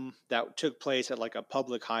film that took place at like a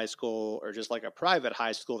public high school or just like a private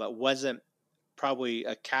high school that wasn't probably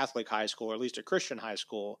a Catholic high school or at least a Christian high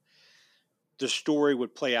school, the story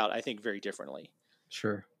would play out, I think, very differently.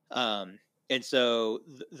 Sure. Um, and so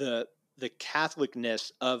the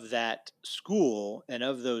Catholicness of that school and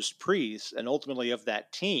of those priests and ultimately of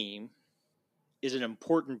that team is an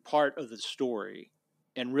important part of the story,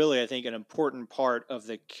 and really, I think, an important part of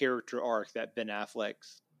the character arc that Ben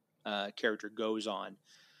Affleck's character goes on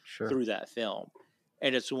Sure. through that film.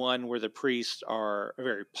 And it's one where the priests are a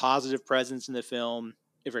very positive presence in the film,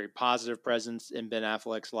 a very positive presence in Ben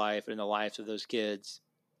Affleck's life and in the lives of those kids.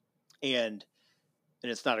 And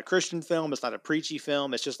it's not a Christian film, it's not a preachy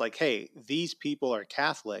film. It's just like, hey, these people are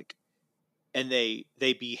Catholic and they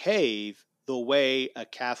behave the way a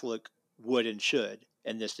Catholic would and should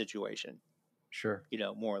in this situation, Sure.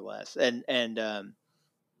 more or less. And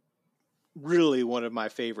really one of my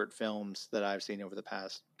favorite films that I've seen over the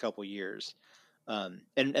past couple years. And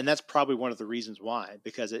that's probably one of the reasons why,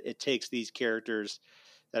 because it takes these characters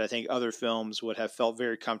that I think other films would have felt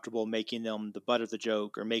very comfortable making them the butt of the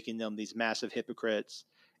joke or making them these massive hypocrites,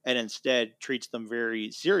 and instead treats them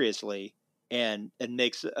very seriously and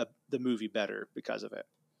makes the movie better because of it.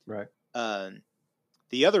 Right.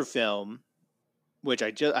 The other film, which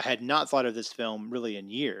I had not thought of this film really in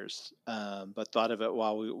years, but thought of it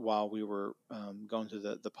while we were going through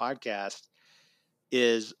the podcast,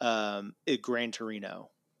 is Gran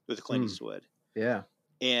Torino with Clint Eastwood. Yeah.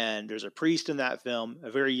 And there's a priest in that film,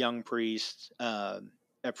 a very young priest, a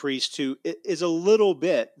priest who is a little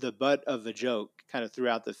bit the butt of the joke kind of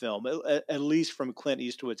throughout the film, at least from Clint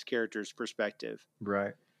Eastwood's character's perspective.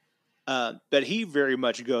 Right. But he very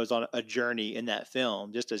much goes on a journey in that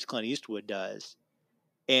film, just as Clint Eastwood does.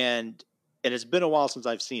 And it's been a while since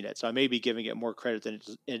I've seen it, so I may be giving it more credit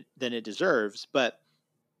than it deserves. But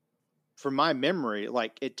from my memory,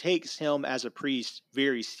 like, it takes him as a priest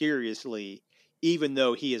very seriously, even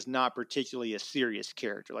though he is not particularly a serious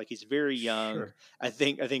character. Like, he's very young. Sure. I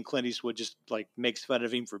think Clint Eastwood just like makes fun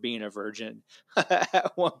of him for being a virgin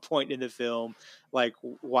at one point in the film. Like,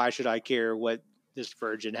 why should I care what this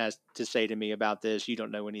virgin has to say to me about this? You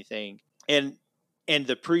don't know anything. And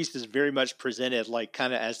the priest is very much presented like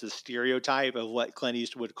kind of as the stereotype of what Clint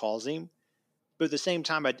Eastwood calls him. But at the same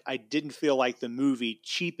time, I didn't feel like the movie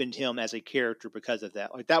cheapened him as a character because of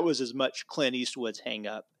that. Like, that was as much Clint Eastwood's hang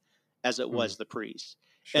up as it was the priest.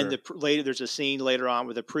 Sure. And later, there's a scene later on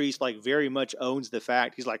where the priest like very much owns the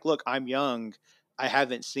fact. He's like, look, I'm young. I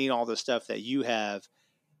haven't seen all the stuff that you have.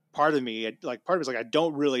 Part of me is like, I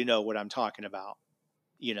don't really know what I'm talking about,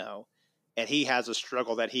 you know? And he has a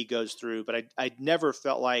struggle that he goes through, but I never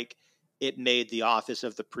felt like it made the office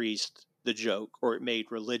of the priest the joke, or it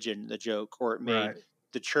made religion the joke, or it made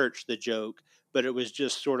the church the joke. But it was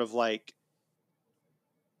just sort of like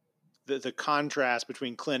the contrast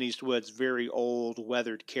between Clint Eastwood's very old,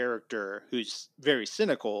 weathered character who's very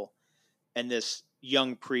cynical, and this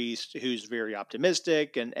young priest who's very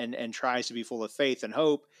optimistic and tries to be full of faith and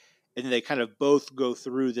hope. And they kind of both go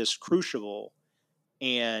through this crucible,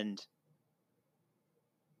 and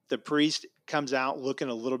the priest comes out looking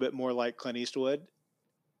a little bit more like Clint Eastwood,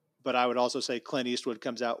 but I would also say Clint Eastwood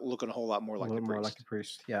comes out looking a whole lot more like the priest. More like the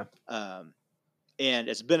priest, yeah. And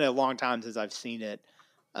it's been a long time since I've seen it.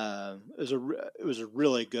 It was a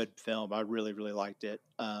really good film. I really, really liked it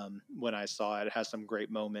when I saw it. It has some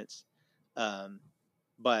great moments.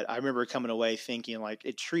 But I remember coming away thinking like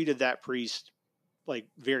it treated that priest like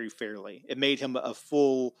very fairly. It made him a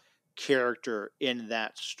full character in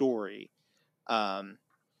that story. And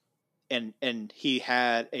he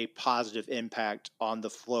had a positive impact on the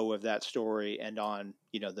flow of that story and on,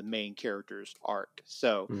 the main character's arc.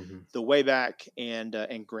 So The Way Back and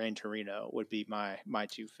Gran Torino would be my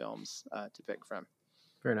two films to pick from.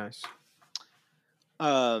 Very nice.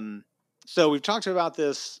 So we've talked about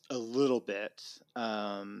this a little bit,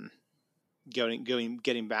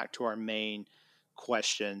 getting back to our main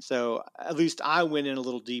question. So at least I went in a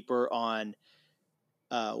little deeper on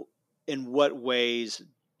in what ways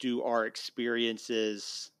do our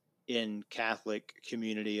experiences in Catholic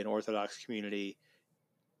community and Orthodox community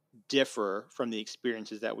differ from the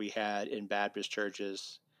experiences that we had in Baptist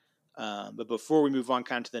churches? But before we move on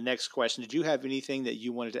kind of to the next question, did you have anything that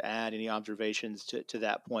you wanted to add, any observations to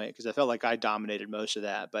that point? Because I felt like I dominated most of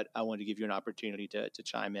that, but I wanted to give you an opportunity to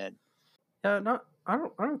chime in. I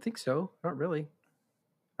don't think so. Not really.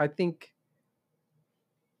 I think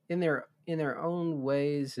in their own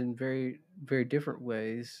ways and very, very different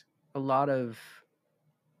ways, a lot of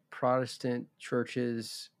Protestant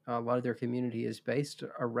churches, a lot of their community is based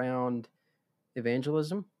around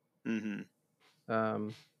evangelism.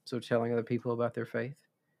 So telling other people about their faith.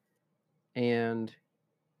 And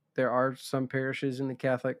there are some parishes in the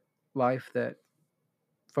Catholic life that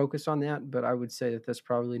focus on that, but I would say that that's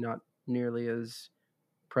probably not nearly as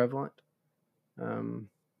prevalent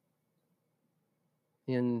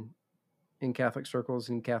in Catholic circles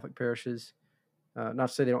and Catholic parishes. Not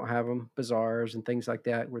to say they don't have them, bazaars and things like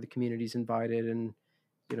that, where the community's invited and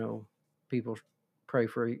people pray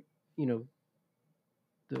for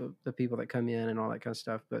the people that come in and all that kind of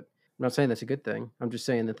stuff. But I'm not saying that's a good thing. I'm just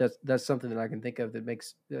saying that that's something that I can think of that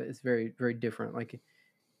makes it's very, very different. Like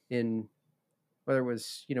in whether it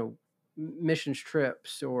was missions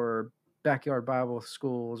trips or backyard Bible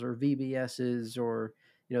schools or VBSs or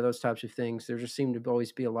those types of things. There just seemed to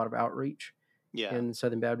always be a lot of outreach in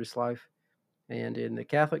Southern Baptist life, and in the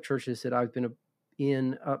Catholic churches that I've been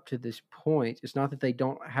in up to this point, it's not that they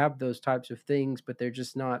don't have those types of things, but they're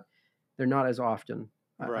not as often.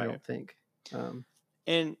 I don't think.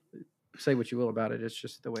 And say what you will about it, it's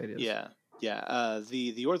just the way it is. Yeah.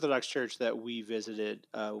 The Orthodox church that we visited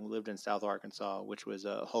when we lived in South Arkansas, which was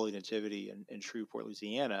Holy Nativity in Shreveport,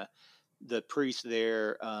 Louisiana, the priest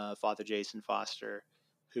there, Father Jason Foster,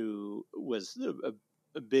 who was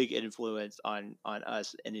a big influence on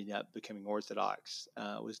us ending up becoming Orthodox,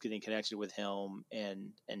 was getting connected with him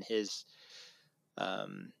and his,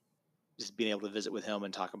 um, just being able to visit with him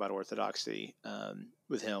and talk about Orthodoxy,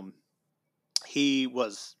 with him. He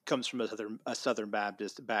comes from a Southern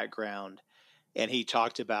Baptist background, and he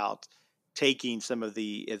talked about taking some of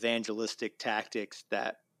the evangelistic tactics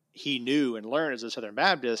that he knew and learned as a Southern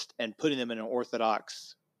Baptist and putting them in an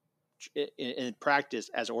Orthodox, in practice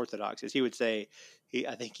as Orthodox. As he would say,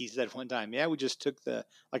 I think he said one time, yeah, we just took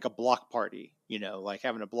like a block party, like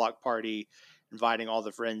having a block party, inviting all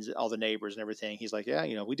the friends, all the neighbors and everything. He's like,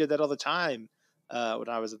 yeah, we did that all the time, when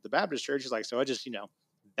I was at the Baptist church. He's like, so I just,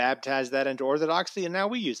 baptized that into Orthodoxy and now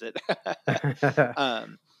we use it.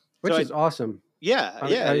 um, Which so is awesome. yeah,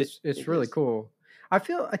 yeah, it's really cool. I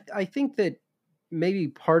think that maybe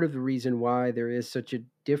part of the reason why there is such a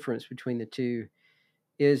difference between the two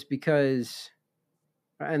is because,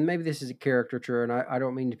 and maybe this is a caricature, and I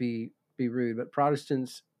don't mean to be rude, but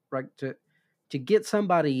Protestants, right, to get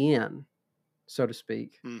somebody in, so to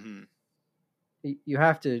speak, mm-hmm. you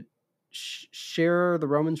have to share the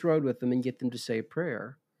Romans road with them and get them to say a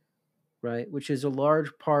prayer, right? Which is a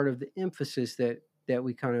large part of the emphasis that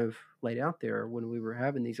we kind of laid out there when we were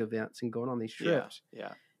having these events and going on these trips.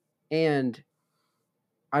 Yeah. And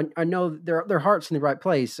I know their heart's in the right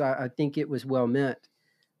place. I think it was well meant,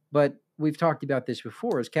 but we've talked about this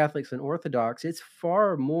before. As Catholics and Orthodox, it's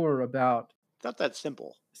far more about. It's not that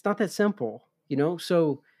simple. It's not that simple,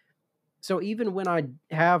 So even when I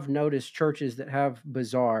have noticed churches that have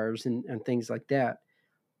bazaars and things like that,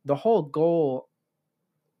 the whole goal,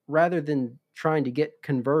 rather than trying to get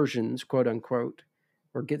conversions, quote unquote,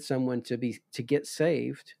 or get someone to get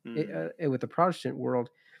saved, with the Protestant world,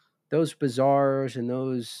 those bazaars and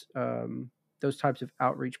those types of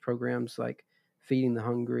outreach programs like feeding the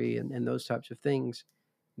hungry and those types of things,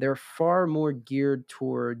 they're far more geared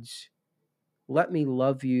towards, let me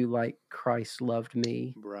love you like Christ loved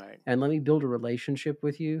me, right? And let me build a relationship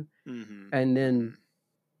with you, mm-hmm. And then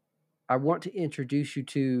I want to introduce you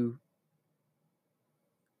to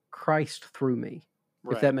Christ through me,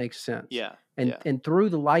 right. If that makes sense. Yeah. And through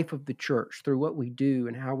the life of the church, through what we do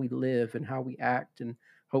and how we live and how we act, and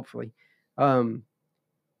hopefully,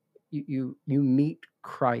 you meet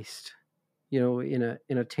Christ, in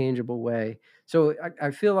a tangible way. So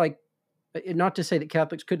I feel like, not to say that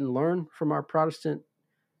Catholics couldn't learn from our Protestant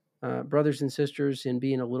brothers and sisters in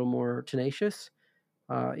being a little more tenacious,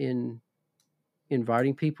 in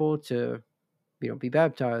inviting people to, be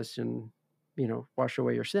baptized and, wash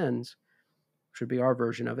away your sins, which would be our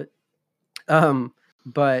version of it.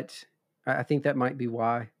 But I think that might be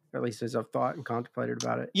why, at least as I've thought and contemplated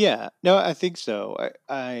about it. Yeah, no, I think so.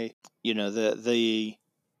 I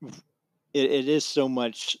it is so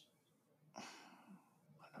much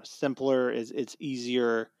simpler. It's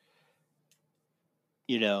easier,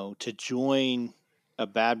 to join a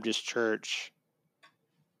Baptist church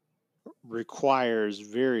requires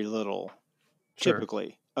very little, Sure.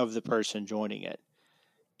 typically, of the person joining it.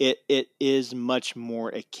 It is much more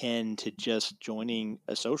akin to just joining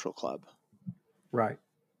a social club. Right.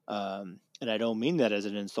 And I don't mean that as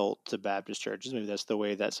an insult to Baptist churches. Maybe that's the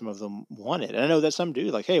way that some of them want it. And I know that some do.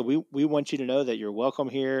 Like, hey, we want you to know that you're welcome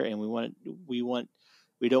here, and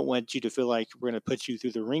we don't want you to feel like we're going to put you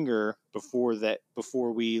through the ringer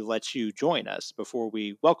before we let you join us, before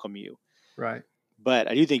we welcome you. Right. But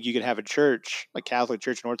I do think you can have a church, like Catholic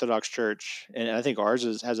church and Orthodox church, and I think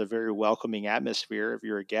ours has a very welcoming atmosphere if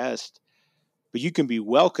you're a guest. But you can be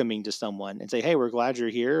welcoming to someone and say, hey, we're glad you're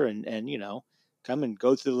here, and come and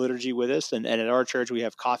go through the liturgy with us. And at our church, we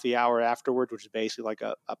have coffee hour afterward, which is basically like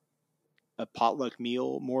a potluck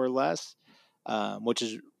meal, more or less, which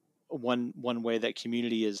is one way that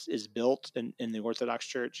community is built in the Orthodox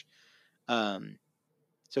church. So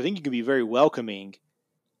I think you can be very welcoming,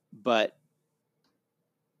 but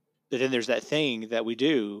then there's that thing that we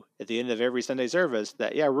do at the end of every Sunday service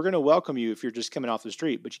that, yeah, we're going to welcome you if you're just coming off the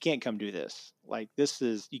street, but you can't come do this. Like,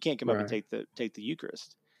 you can't come up and take the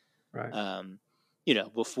Eucharist. Right.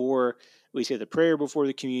 Before we say the prayer before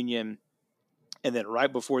the communion, and then right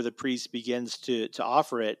before the priest begins to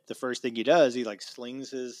offer it, the first thing he does, he like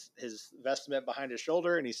slings his vestment behind his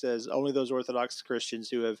shoulder, and he says, only those Orthodox Christians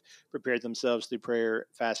who have prepared themselves through prayer,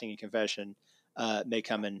 fasting, and confession may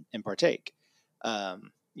come and partake.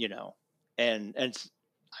 And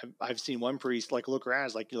I've seen one priest like look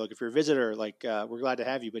around, like, look, if you're a visitor, like, we're glad to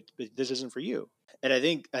have you, but this isn't for you. And I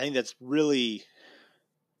think that's really,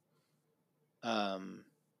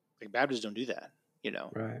 like, Baptists don't do that,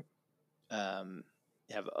 Right.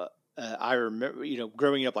 I remember,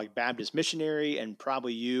 growing up like Baptist missionary, and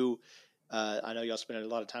probably you, I know y'all spent a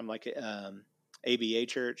lot of time like ABA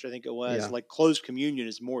Church, I think it was. Yeah. Like closed communion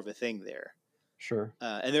is more of a thing there. Sure.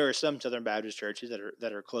 And there are some Southern Baptist churches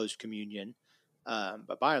that are closed communion,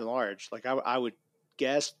 but by and large, like I would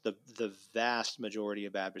guess the vast majority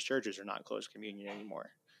of Baptist churches are not closed communion anymore.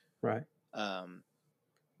 Right. Um,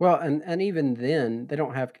 Well, and even then, they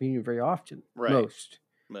don't have communion very often. right. Most.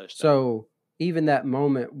 Most. So even that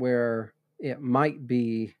moment where it might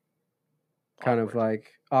be kind of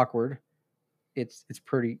like awkward, it's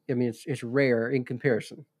pretty. I mean, it's rare in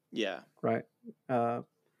comparison. Yeah. Right.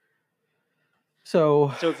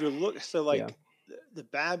 So if you look, yeah. the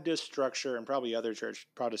Baptist structure and probably other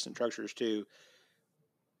Protestant structures too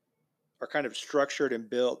are kind of structured and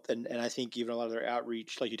built, and I think even a lot of their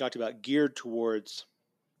outreach, like you talked about, geared towards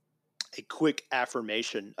a quick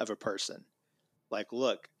affirmation of a person. Like,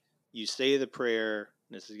 look, you say the prayer.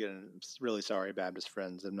 This is getting really sorry, Baptist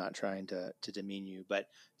friends. I'm not trying to demean you, but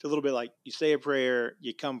it's a little bit like you say a prayer,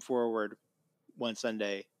 you come forward one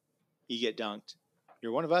Sunday, you get dunked.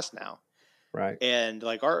 You're one of us now. Right. And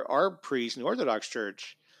like our priest in the Orthodox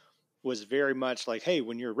Church was very much like, hey,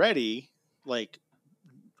 when you're ready, like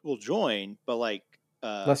we'll join, but like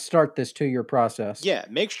let's start this 2-year process. Yeah,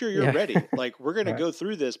 make sure you're ready. Like we're gonna go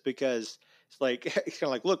through this because it's like it's kind of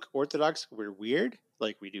like, look, Orthodox, we're weird.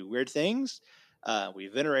 Like we do weird things. We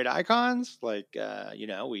venerate icons. Like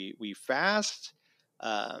we fast.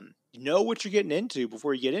 Know what you're getting into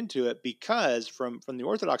before you get into it, because from the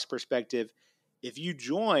Orthodox perspective, if you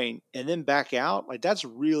join and then back out, like that's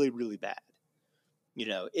really, really bad.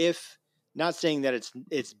 If not saying that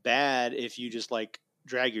it's bad if you just like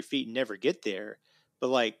drag your feet and never get there, but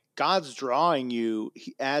like God's drawing you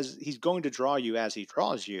as he's going to draw you as he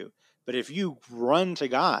draws you. But if you run to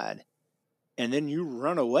God and then you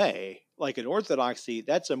run away, like in Orthodoxy,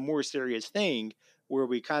 that's a more serious thing where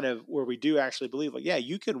we do actually believe, like, yeah,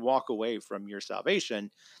 you can walk away from your salvation,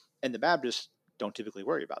 and the Baptists don't typically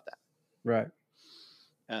worry about that. Right.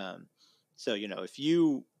 So, if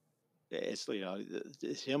you, it's,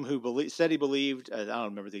 him who said he believed, I don't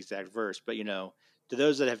remember the exact verse, but, to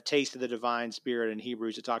those that have tasted the divine spirit in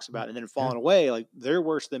Hebrews, it talks about, and then fallen away, like they're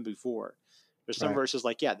worse than before. There's some verses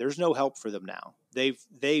like, yeah, there's no help for them now.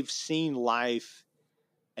 They've seen life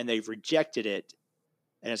and they've rejected it.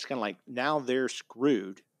 And it's kind of like, now they're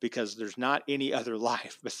screwed because there's not any other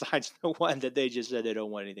life besides the one that they just said they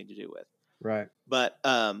don't want anything to do with. Right. But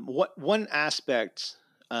one aspect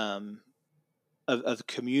of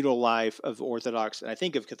communal life of Orthodox, and I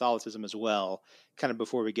think of Catholicism as well, kind of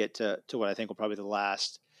before we get to what I think will probably be the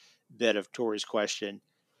last bit of Tori's question.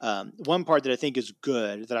 One part that I think is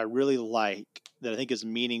good, that I really like, that I think is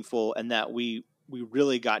meaningful, and that we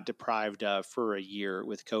really got deprived of for a year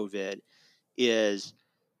with COVID is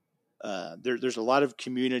there's a lot of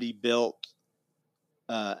community built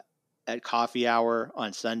at coffee hour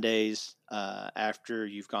on Sundays after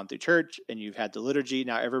you've gone through church and you've had the liturgy.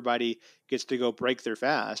 Now everybody gets to go break their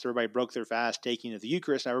fast. Everybody broke their fast taking of the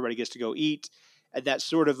Eucharist. Now everybody gets to go eat. And that's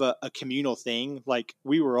sort of a communal thing. Like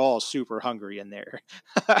we were all super hungry in there.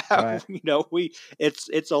 Right.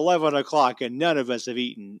 It's 11 o'clock and none of us have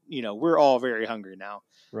eaten. We're all very hungry now.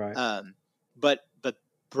 Right. But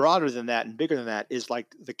broader than that and bigger than that is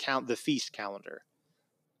like the feast calendar.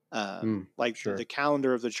 Sure. The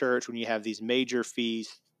calendar of the church, when you have these major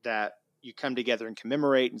feasts that you come together and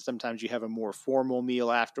commemorate, and sometimes you have a more formal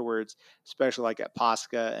meal afterwards, especially like at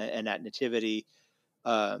Pascha and at Nativity.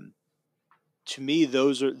 To me,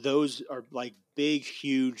 those are like big,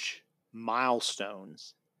 huge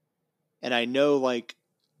milestones. And I know like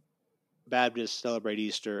Baptists celebrate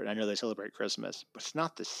Easter, and I know they celebrate Christmas, but it's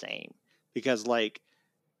not the same, because like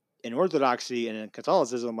in Orthodoxy and in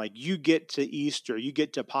Catholicism, like you get to Easter, you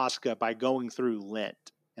get to Pascha by going through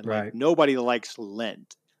Lent, and like nobody likes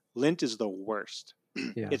Lent. Lent is the worst.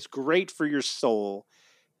 Yeah. It's great for your soul.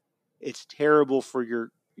 It's terrible for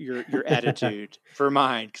your attitude, for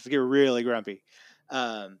mine, because I get really grumpy.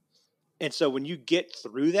 And so when you get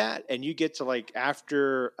through that and you get to like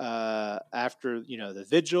after the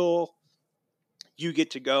vigil, you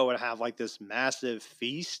get to go and have like this massive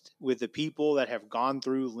feast with the people that have gone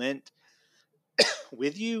through Lent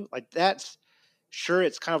with you. Like that's sure,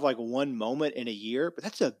 it's kind of like one moment in a year, but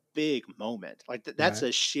that's a big moment. Like that's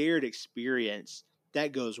a shared experience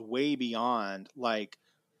that goes way beyond like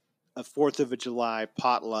a 4th of July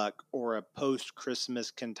potluck or a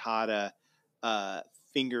post-Christmas cantata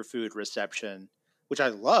finger food reception, which I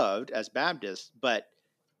loved as Baptist, but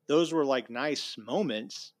those were like nice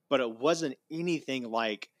moments, but it wasn't anything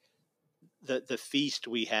like the feast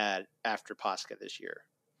we had after Pascha this year.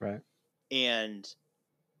 Right. And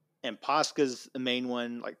Pascha's the main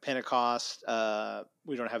one, like Pentecost.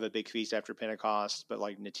 We don't have a big feast after Pentecost, but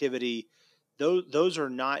like Nativity, those are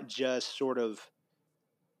not just sort of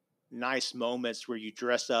nice moments where you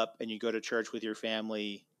dress up and you go to church with your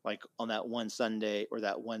family, like on that one Sunday or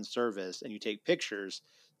that one service, and you take pictures.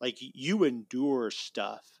 Like you endure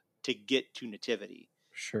stuff to get to Nativity.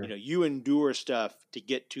 Sure. You endure stuff to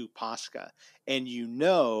get to Pascha, and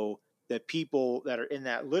that people that are in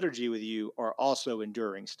that liturgy with you are also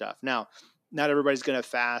enduring stuff. Now, not everybody's going to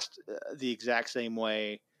fast the exact same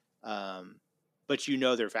way, but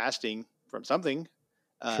they're fasting from something.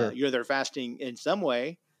 Sure. They're fasting in some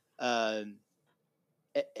way, um,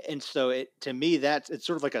 and so to me it's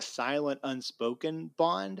sort of like a silent, unspoken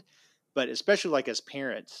bond. But especially like as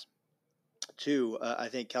parents too, I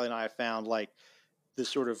think Kelly and I have found like this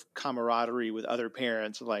sort of camaraderie with other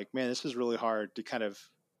parents. Like, man, this is really hard to kind of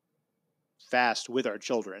fast with our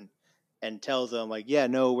children and tell them like, yeah,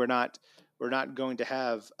 no, we're not going to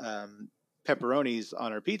have pepperonis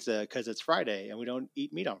on our pizza because it's Friday and we don't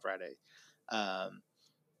eat meat on Friday. Um,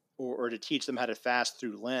 or to teach them how to fast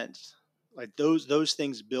through Lent. Like those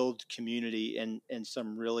things build community in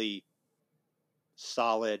some really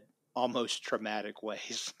solid, almost traumatic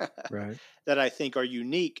ways Right. that I think are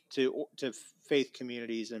unique to faith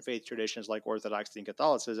communities and faith traditions like Orthodoxy and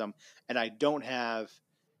Catholicism. And I don't have,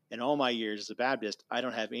 in all my years as a Baptist, I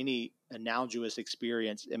don't have any analogous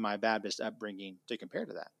experience in my Baptist upbringing to compare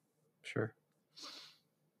to that. Sure.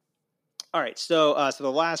 All right, so the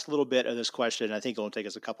last little bit of this question, I think it'll take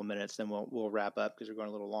us a couple minutes, then we'll wrap up because we're going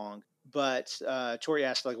a little long. But Tori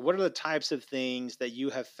asked, like, what are the types of things that you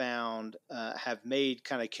have found have made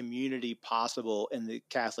kind of community possible in the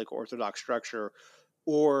Catholic Orthodox structure,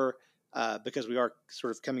 or because we are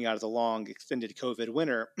sort of coming out of the long extended COVID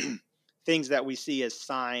winter, things that we see as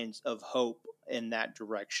signs of hope in that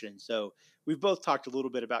direction? So we've both talked a little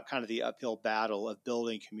bit about kind of the uphill battle of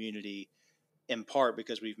building community, in part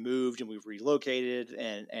because we've moved and we've relocated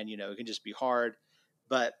and it can just be hard.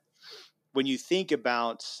 But when you think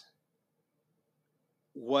about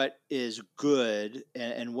what is good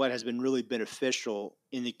and what has been really beneficial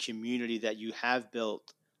in the community that you have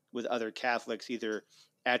built with other Catholics, either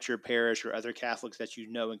at your parish or other Catholics that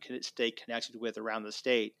and can stay connected with around the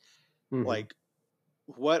state, Mm-hmm. like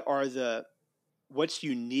what's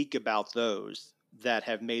unique about those that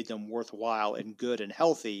have made them worthwhile and good and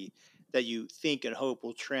healthy that you think and hope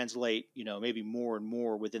will translate, maybe more and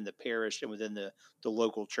more within the parish and within the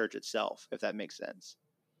local church itself, if that makes sense?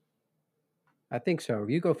 I think so.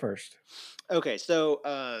 You go first. Okay. So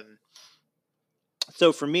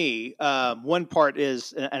for me, one part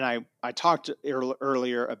is, and I talked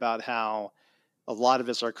earlier about how a lot of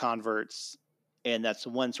us are converts, and that's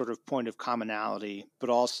one sort of point of commonality, but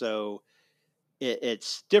also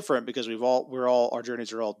it's different because our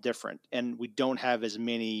journeys are all different, and we don't have as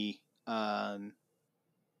many.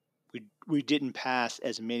 We didn't pass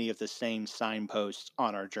as many of the same signposts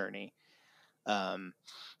on our journey.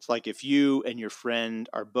 It's like if you and your friend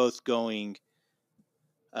are both going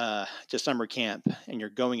to summer camp and you're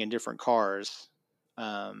going in different cars,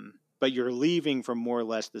 but you're leaving from more or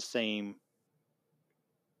less the same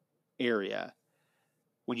area.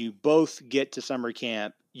 When you both get to summer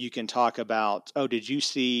camp, you can talk about, oh, did you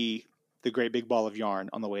see the great big ball of yarn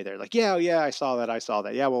on the way there? Like, yeah, I saw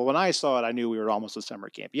that. Yeah, well, when I saw it, I knew we were almost at summer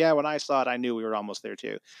camp. Yeah, when I saw it, I knew we were almost there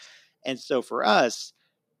too. And so for us,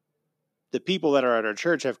 the people that are at our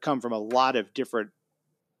church have come from a lot of different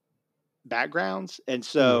backgrounds. And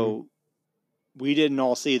so we didn't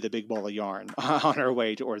all see the big ball of yarn on our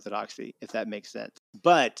way to Orthodoxy, if that makes sense.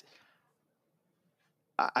 But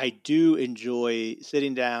I do enjoy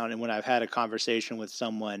sitting down, and when I've had a conversation with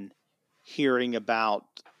someone, hearing about,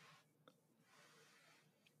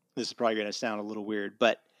 this is probably going to sound a little weird,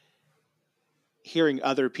 but hearing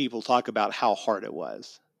other people talk about how hard it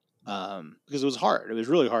was, because it was hard. It was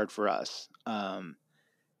really hard for us.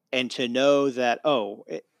 And to know that,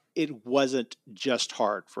 it wasn't just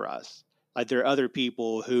hard for us. Like there are other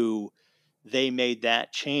people who they made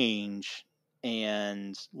that change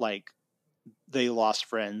and like they lost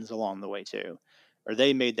friends along the way too, or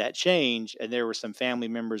they made that change and there were some family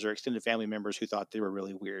members or extended family members who thought they were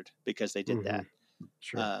really weird because they did that.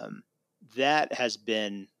 Sure. That has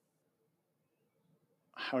been,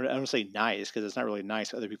 I don't say nice because it's not really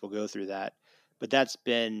nice other people go through that, but that's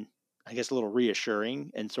been, I guess, a little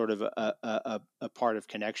reassuring and sort of a part of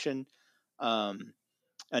connection.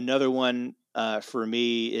 Another one for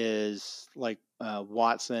me is like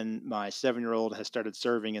Watson, my 7-year-old, has started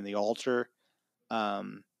serving in the altar.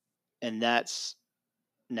 And that's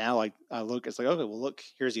now like I look, it's like, okay, well, look,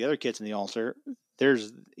 here's the other kids in the altar.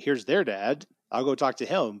 Here's their dad. I'll go talk to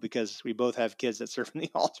him because we both have kids that serve in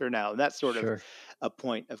the altar now. And that's sort of a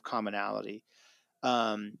point of commonality.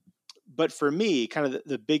 but for me, kind of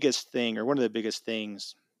the biggest thing, or one of the biggest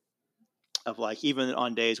things of like, even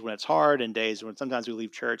on days when it's hard and days when sometimes we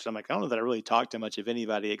leave church, I'm like, I don't know that I really talk to much of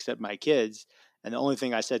anybody except my kids. And the only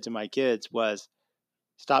thing I said to my kids was,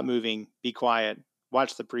 stop moving, be quiet,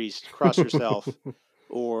 watch the priest, cross yourself.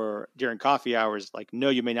 Or during coffee hours, like, no,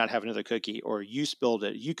 you may not have another cookie, or you spilled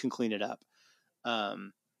it, you can clean it up.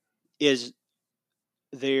 Is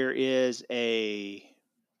there is a,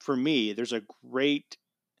 for me, there's a great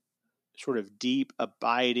sort of deep,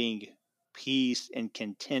 abiding peace and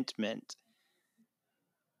contentment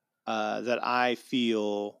that I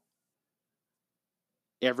feel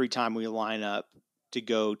every time we line up to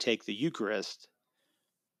go take the Eucharist.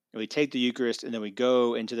 We take the Eucharist and then we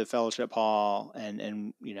go into the fellowship hall,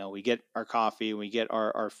 and we get our coffee and we get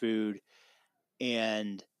our food.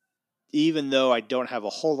 And even though I don't have a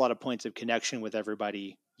whole lot of points of connection with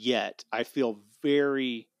everybody yet, I feel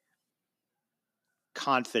very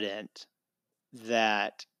confident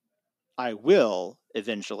that I will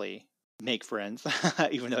eventually make friends,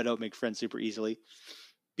 even though I don't make friends super easily,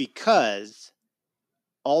 because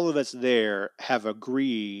all of us there have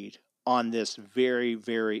agreed on this very,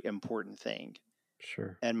 very important thing.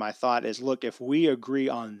 Sure. And my thought is, look, if we agree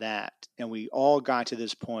on that and we all got to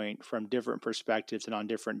this point from different perspectives and on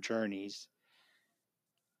different journeys,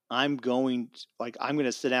 I'm going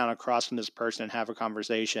to sit down across from this person and have a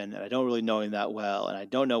conversation, and I don't really know him that well, and I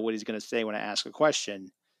don't know what he's going to say when I ask a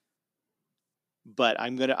question, but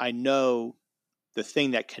I know the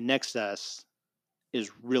thing that connects us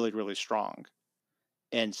is really, really strong.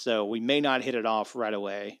 And so we may not hit it off right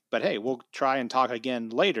away, but hey, we'll try and talk again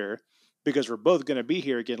later, because we're both going to be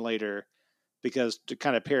here again later, because, to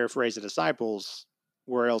kind of paraphrase the disciples,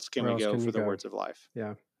 where else can we go for the words of life?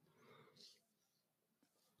 Yeah.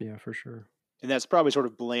 Yeah, for sure. And that's probably sort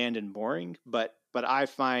of bland and boring, but I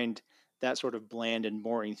find that sort of bland and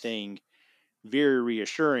boring thing very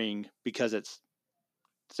reassuring because it's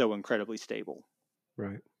so incredibly stable.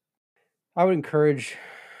 Right. I would encourage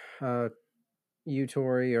you,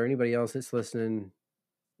 Tori, or anybody else that's listening,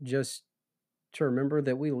 just to remember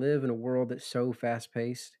that we live in a world that's so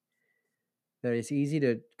fast-paced that it's easy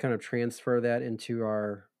to kind of transfer that into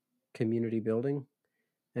our community building.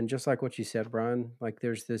 And just like what you said, Brian, like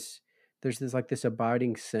there's this like this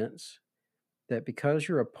abiding sense that because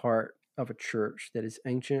you're a part of a church that is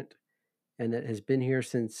ancient and that has been here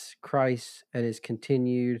since Christ and has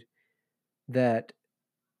continued, that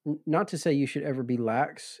not to say you should ever be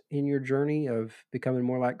lax in your journey of becoming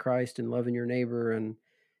more like Christ and loving your neighbor and,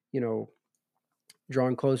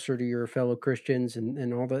 drawing closer to your fellow Christians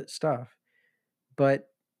and all that stuff. But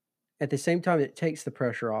at the same time, it takes the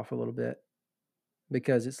pressure off a little bit,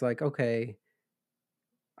 because it's like, okay,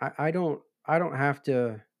 I don't have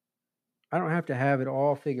to have it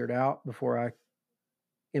all figured out before I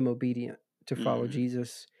am obedient to follow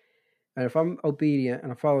Jesus. And if I'm obedient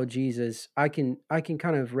and I follow Jesus, I can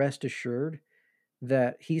kind of rest assured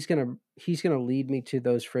that he's gonna lead me to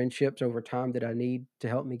those friendships over time that I need to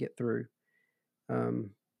help me get through.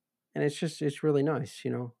 And it's really nice,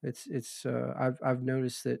 I've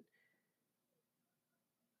noticed that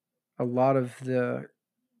a lot of the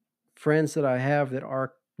friends that I have that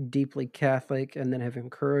are deeply Catholic and that have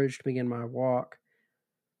encouraged me in my walk,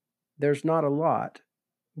 there's not a lot,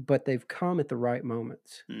 but they've come at the right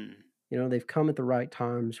moments. They've come at the right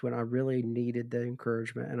times when I really needed the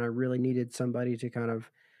encouragement and I really needed somebody to kind of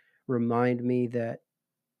remind me that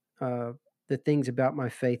the things about my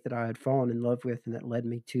faith that I had fallen in love with and that led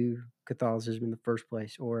me to Catholicism in the first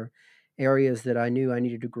place, or areas that I knew I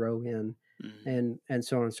needed to grow in, and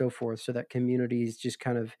so on and so forth. So that community is just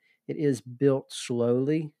kind of, it is built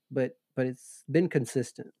slowly, but it's been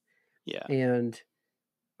consistent. Yeah. And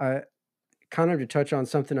I kind of, to touch on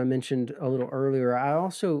something I mentioned a little earlier,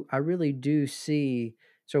 I really do see,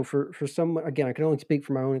 so for someone, again, I can only speak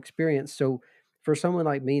from my own experience. So for someone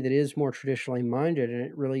like me that is more traditionally minded, and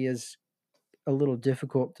it really is a little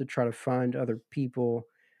difficult to try to find other people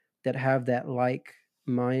that have that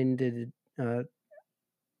like-minded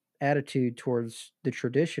attitude towards the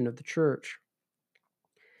tradition of the church.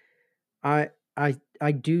 I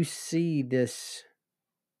do see this.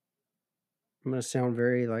 I'm going to sound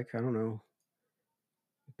very, like, I don't know,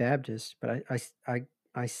 Baptist, but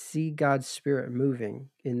I see God's Spirit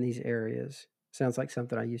moving in these areas. Sounds like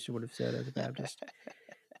something I used to would have said as a Baptist.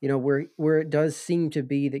 Where it does seem to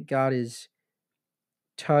be that God is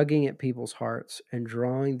tugging at people's hearts and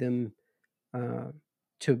drawing them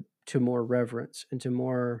to more reverence and to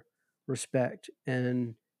more respect,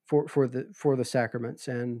 and for the sacraments,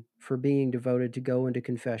 and for being devoted to go into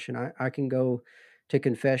confession. I can go to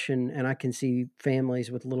confession, and I can see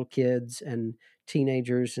families with little kids and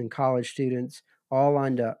teenagers and college students all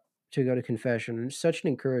lined up to go to confession. And it's such an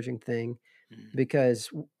encouraging thing Mm.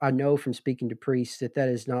 because I know from speaking to priests that that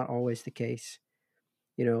is not always the case,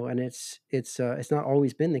 and it's not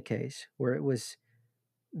always been the case where it was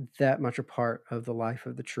that much a part of the life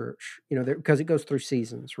of the church, because it goes through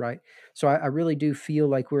seasons, right? So I really do feel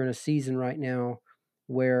like we're in a season right now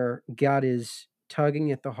where God is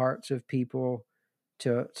tugging at the hearts of people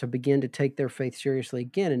to begin to take their faith seriously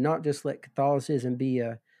again, and not just let Catholicism be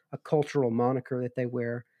a cultural moniker that they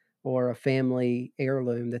wear or a family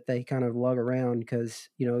heirloom that they kind of lug around because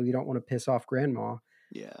you don't want to piss off grandma,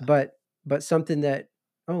 Yeah. but something that,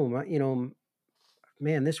 oh my,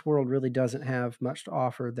 man, this world really doesn't have much to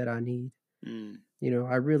offer that I need. Mm.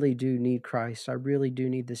 I really do need Christ. I really do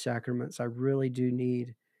need the sacraments. Uh, I really do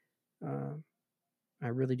need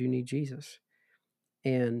Jesus.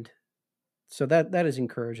 And so that is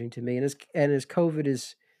encouraging to me. And as COVID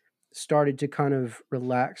is started to kind of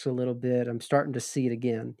relax a little bit, I'm starting to see it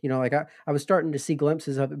again. Like I was starting to see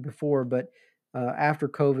glimpses of it before, but after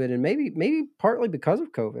COVID, and maybe partly because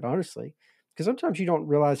of COVID, honestly, because sometimes you don't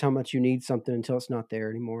realize how much you need something until it's not there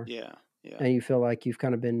anymore, Yeah. Yeah. and you feel like you've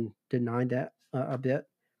kind of been denied that a bit.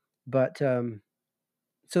 But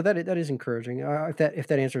so that is encouraging. If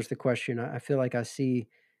that answers the question, I feel like I see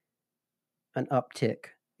an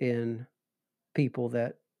uptick in people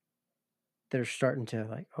that are starting to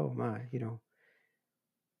like, oh my,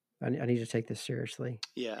 I need to take this seriously,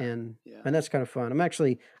 Yeah. and Yeah. and that's kind of fun.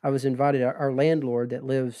 I was invited. Our landlord that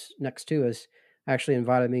lives next to us actually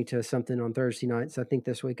invited me to something on Thursday nights. I think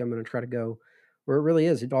this week I'm going to try to go. Where it really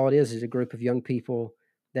is, all it is a group of young people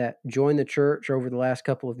that joined the church over the last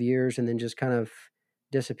couple of years and then just kind of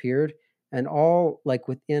disappeared, and all like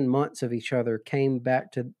within months of each other came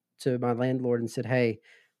back to my landlord and said, "Hey,"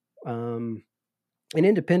 um, and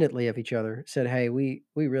independently of each other said, "Hey, we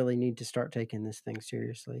really need to start taking this thing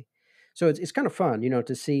seriously." So it's kind of fun,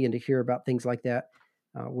 to see and to hear about things like that,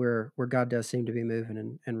 where God does seem to be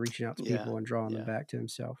moving and reaching out to Yeah. people and drawing them Yeah. back to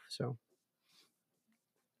Himself. So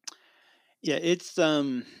Yeah.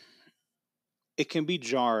 It can be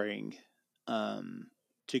jarring, um,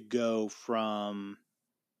 to go from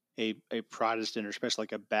a Protestant or especially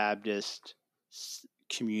like a Baptist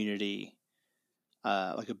community,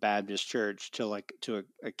 like a Baptist church, to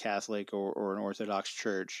a Catholic or an Orthodox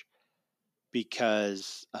church,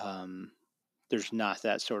 because there's not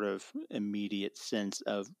that sort of immediate sense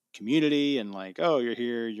of community and like, oh, you're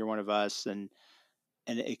here, you're one of us, and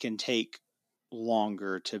it can take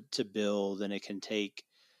longer to build, and it can take,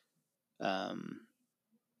 um,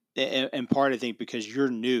 and part I think because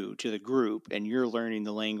you're new to the group and you're learning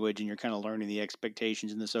the language and you're kind of learning the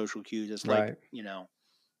expectations and the social cues. It's like, right,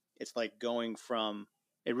 it's like going from,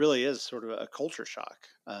 it really is sort of a culture shock,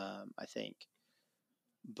 I think,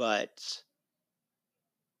 but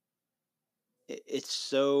it's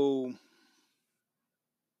so,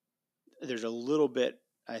 there's a little bit,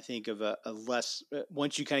 I think, of a less,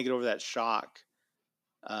 once you kind of get over that shock,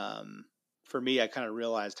 um, for me, I kind of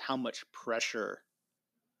realized how much pressure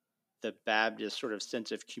the Baptist sort of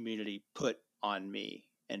sense of community put on me.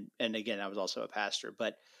 And again, I was also a pastor,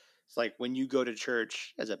 but it's like when you go to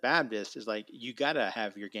church as a Baptist, it's like you got to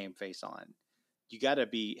have your game face on. You got to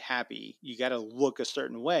be happy. You got to look a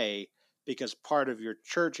certain way because part of your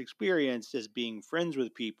church experience is being friends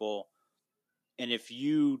with people. And if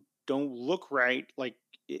you don't look right, like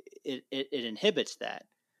it inhibits that.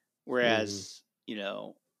 hmm, Whereas,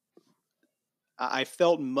 I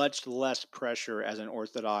felt much less pressure as an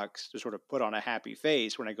Orthodox to sort of put on a happy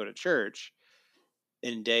face when I go to church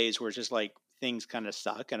in days where it's just like things kind of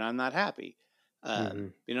suck and I'm not happy. hmm,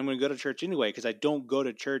 And I'm going to go to church anyway because I don't go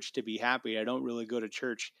to church to be happy. I don't really go to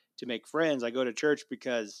church to make friends. I go to church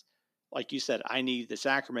because, like you said, I need the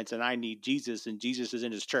sacraments and I need Jesus, and Jesus is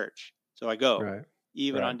in His church. So I go, right,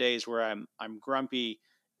 even right, on days where I'm grumpy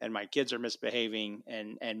and my kids are misbehaving,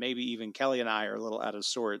 and maybe even Kelly and I are a little out of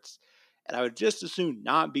sorts. And I would just as soon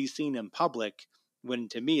not be seen in public when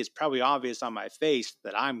to me it's probably obvious on my face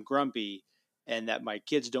that I'm grumpy and that my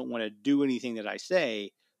kids don't want to do anything that I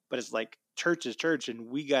say. But it's like church is church, and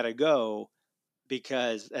we got to go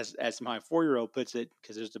because, as my 4-year-old puts it,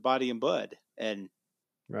 because there's the body and blood, and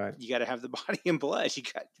right, you got to have the body and blood. You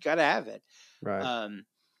got to have it. right, Um,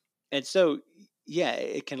 and so, yeah,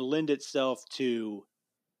 it can lend itself to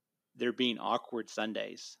there being awkward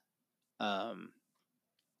Sundays, um,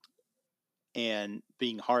 and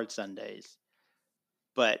being hard Sundays.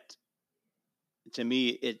 But to me,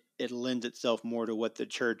 it lends itself more to what the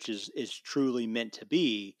church is truly meant to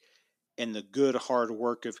be, and the good hard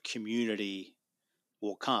work of community,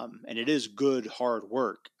 will come. And it is good, hard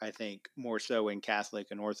work, I think, more so in Catholic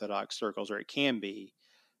and Orthodox circles, or it can be.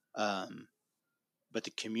 But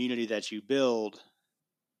the community that you build,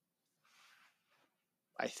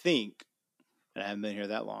 I think, and I haven't been here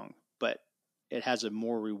that long, but it has a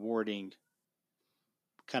more rewarding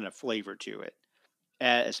kind of flavor to it.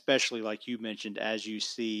 Especially like you mentioned, as you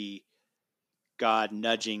see God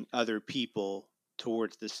nudging other people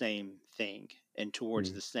towards the same thing and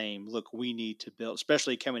towards the same, look, we need to build,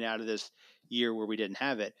 especially coming out of this year where we didn't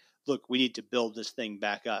have it. Look, we need to build this thing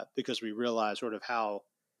back up, because we realize sort of how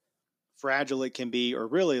fragile it can be, or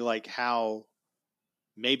really like how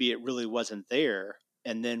maybe it really wasn't there.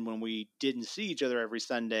 And then when we didn't see each other every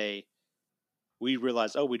Sunday, we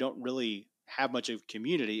realized, oh, we don't really have much of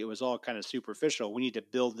community. It was all kind of superficial. We need to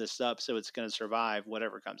build this up so it's going to survive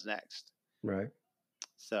whatever comes next. Right.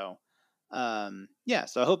 So, so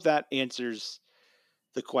I hope that answers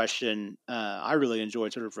the question. I really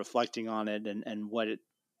enjoyed sort of reflecting on it and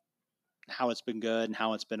how it's been good and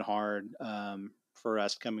how it's been hard for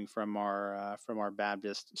us coming from our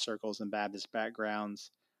Baptist circles and Baptist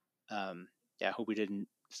backgrounds. I hope we didn't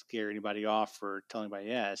scare anybody off for telling anybody.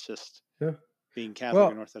 Yeah, it's just being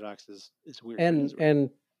Catholic and Orthodox is weird. And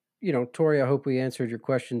Tori, I hope we answered your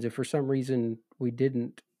questions. If for some reason we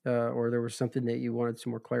didn't, or there was something that you wanted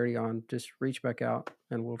some more clarity on, just reach back out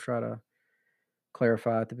and we'll try to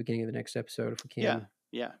clarify at the beginning of the next episode if we can.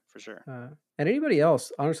 Yeah, for sure. And anybody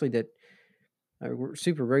else, honestly, that we're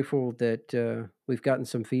super grateful that we've gotten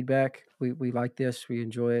some feedback. We like this. We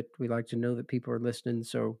enjoy it. We like to know that people are listening.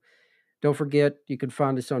 So don't forget, you can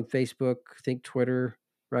find us on Facebook, I think Twitter,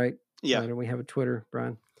 right? Yeah. Don't we have a Twitter,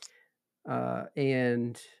 Brian?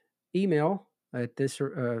 And email at is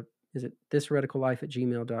it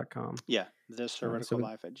thishereticallife@gmail.com? Yeah,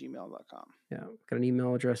 thishereticallife@gmail.com. Yeah, got an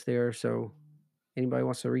email address there. So anybody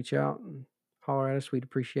wants to reach out and holler at us, we'd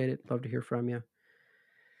appreciate it. Love to hear from you.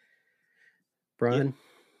 Brian,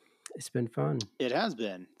 it's been fun. It has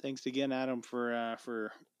been. Thanks again, Adam,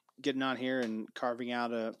 for getting on here and carving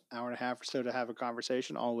out an hour and a half or so to have a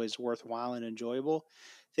conversation. Always worthwhile and enjoyable.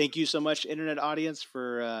 Thank you so much, internet audience,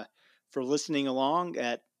 for listening along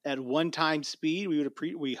at 1 time speed.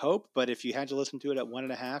 We hope, but if you had to listen to it at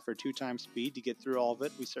 1.5 or 2 times speed to get through all of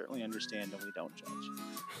it, we certainly understand and we don't judge.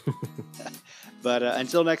 But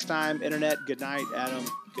until next time, internet. Good night, Adam.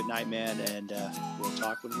 Good night, man, and we'll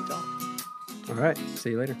talk when we talk. All right.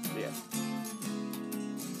 See you later. Yeah.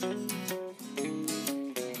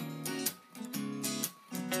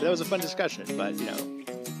 That was a fun discussion, but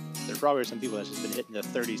there probably are some people that's just been hitting the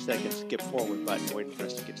 30-second skip forward button waiting for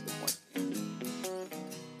us to get to the point.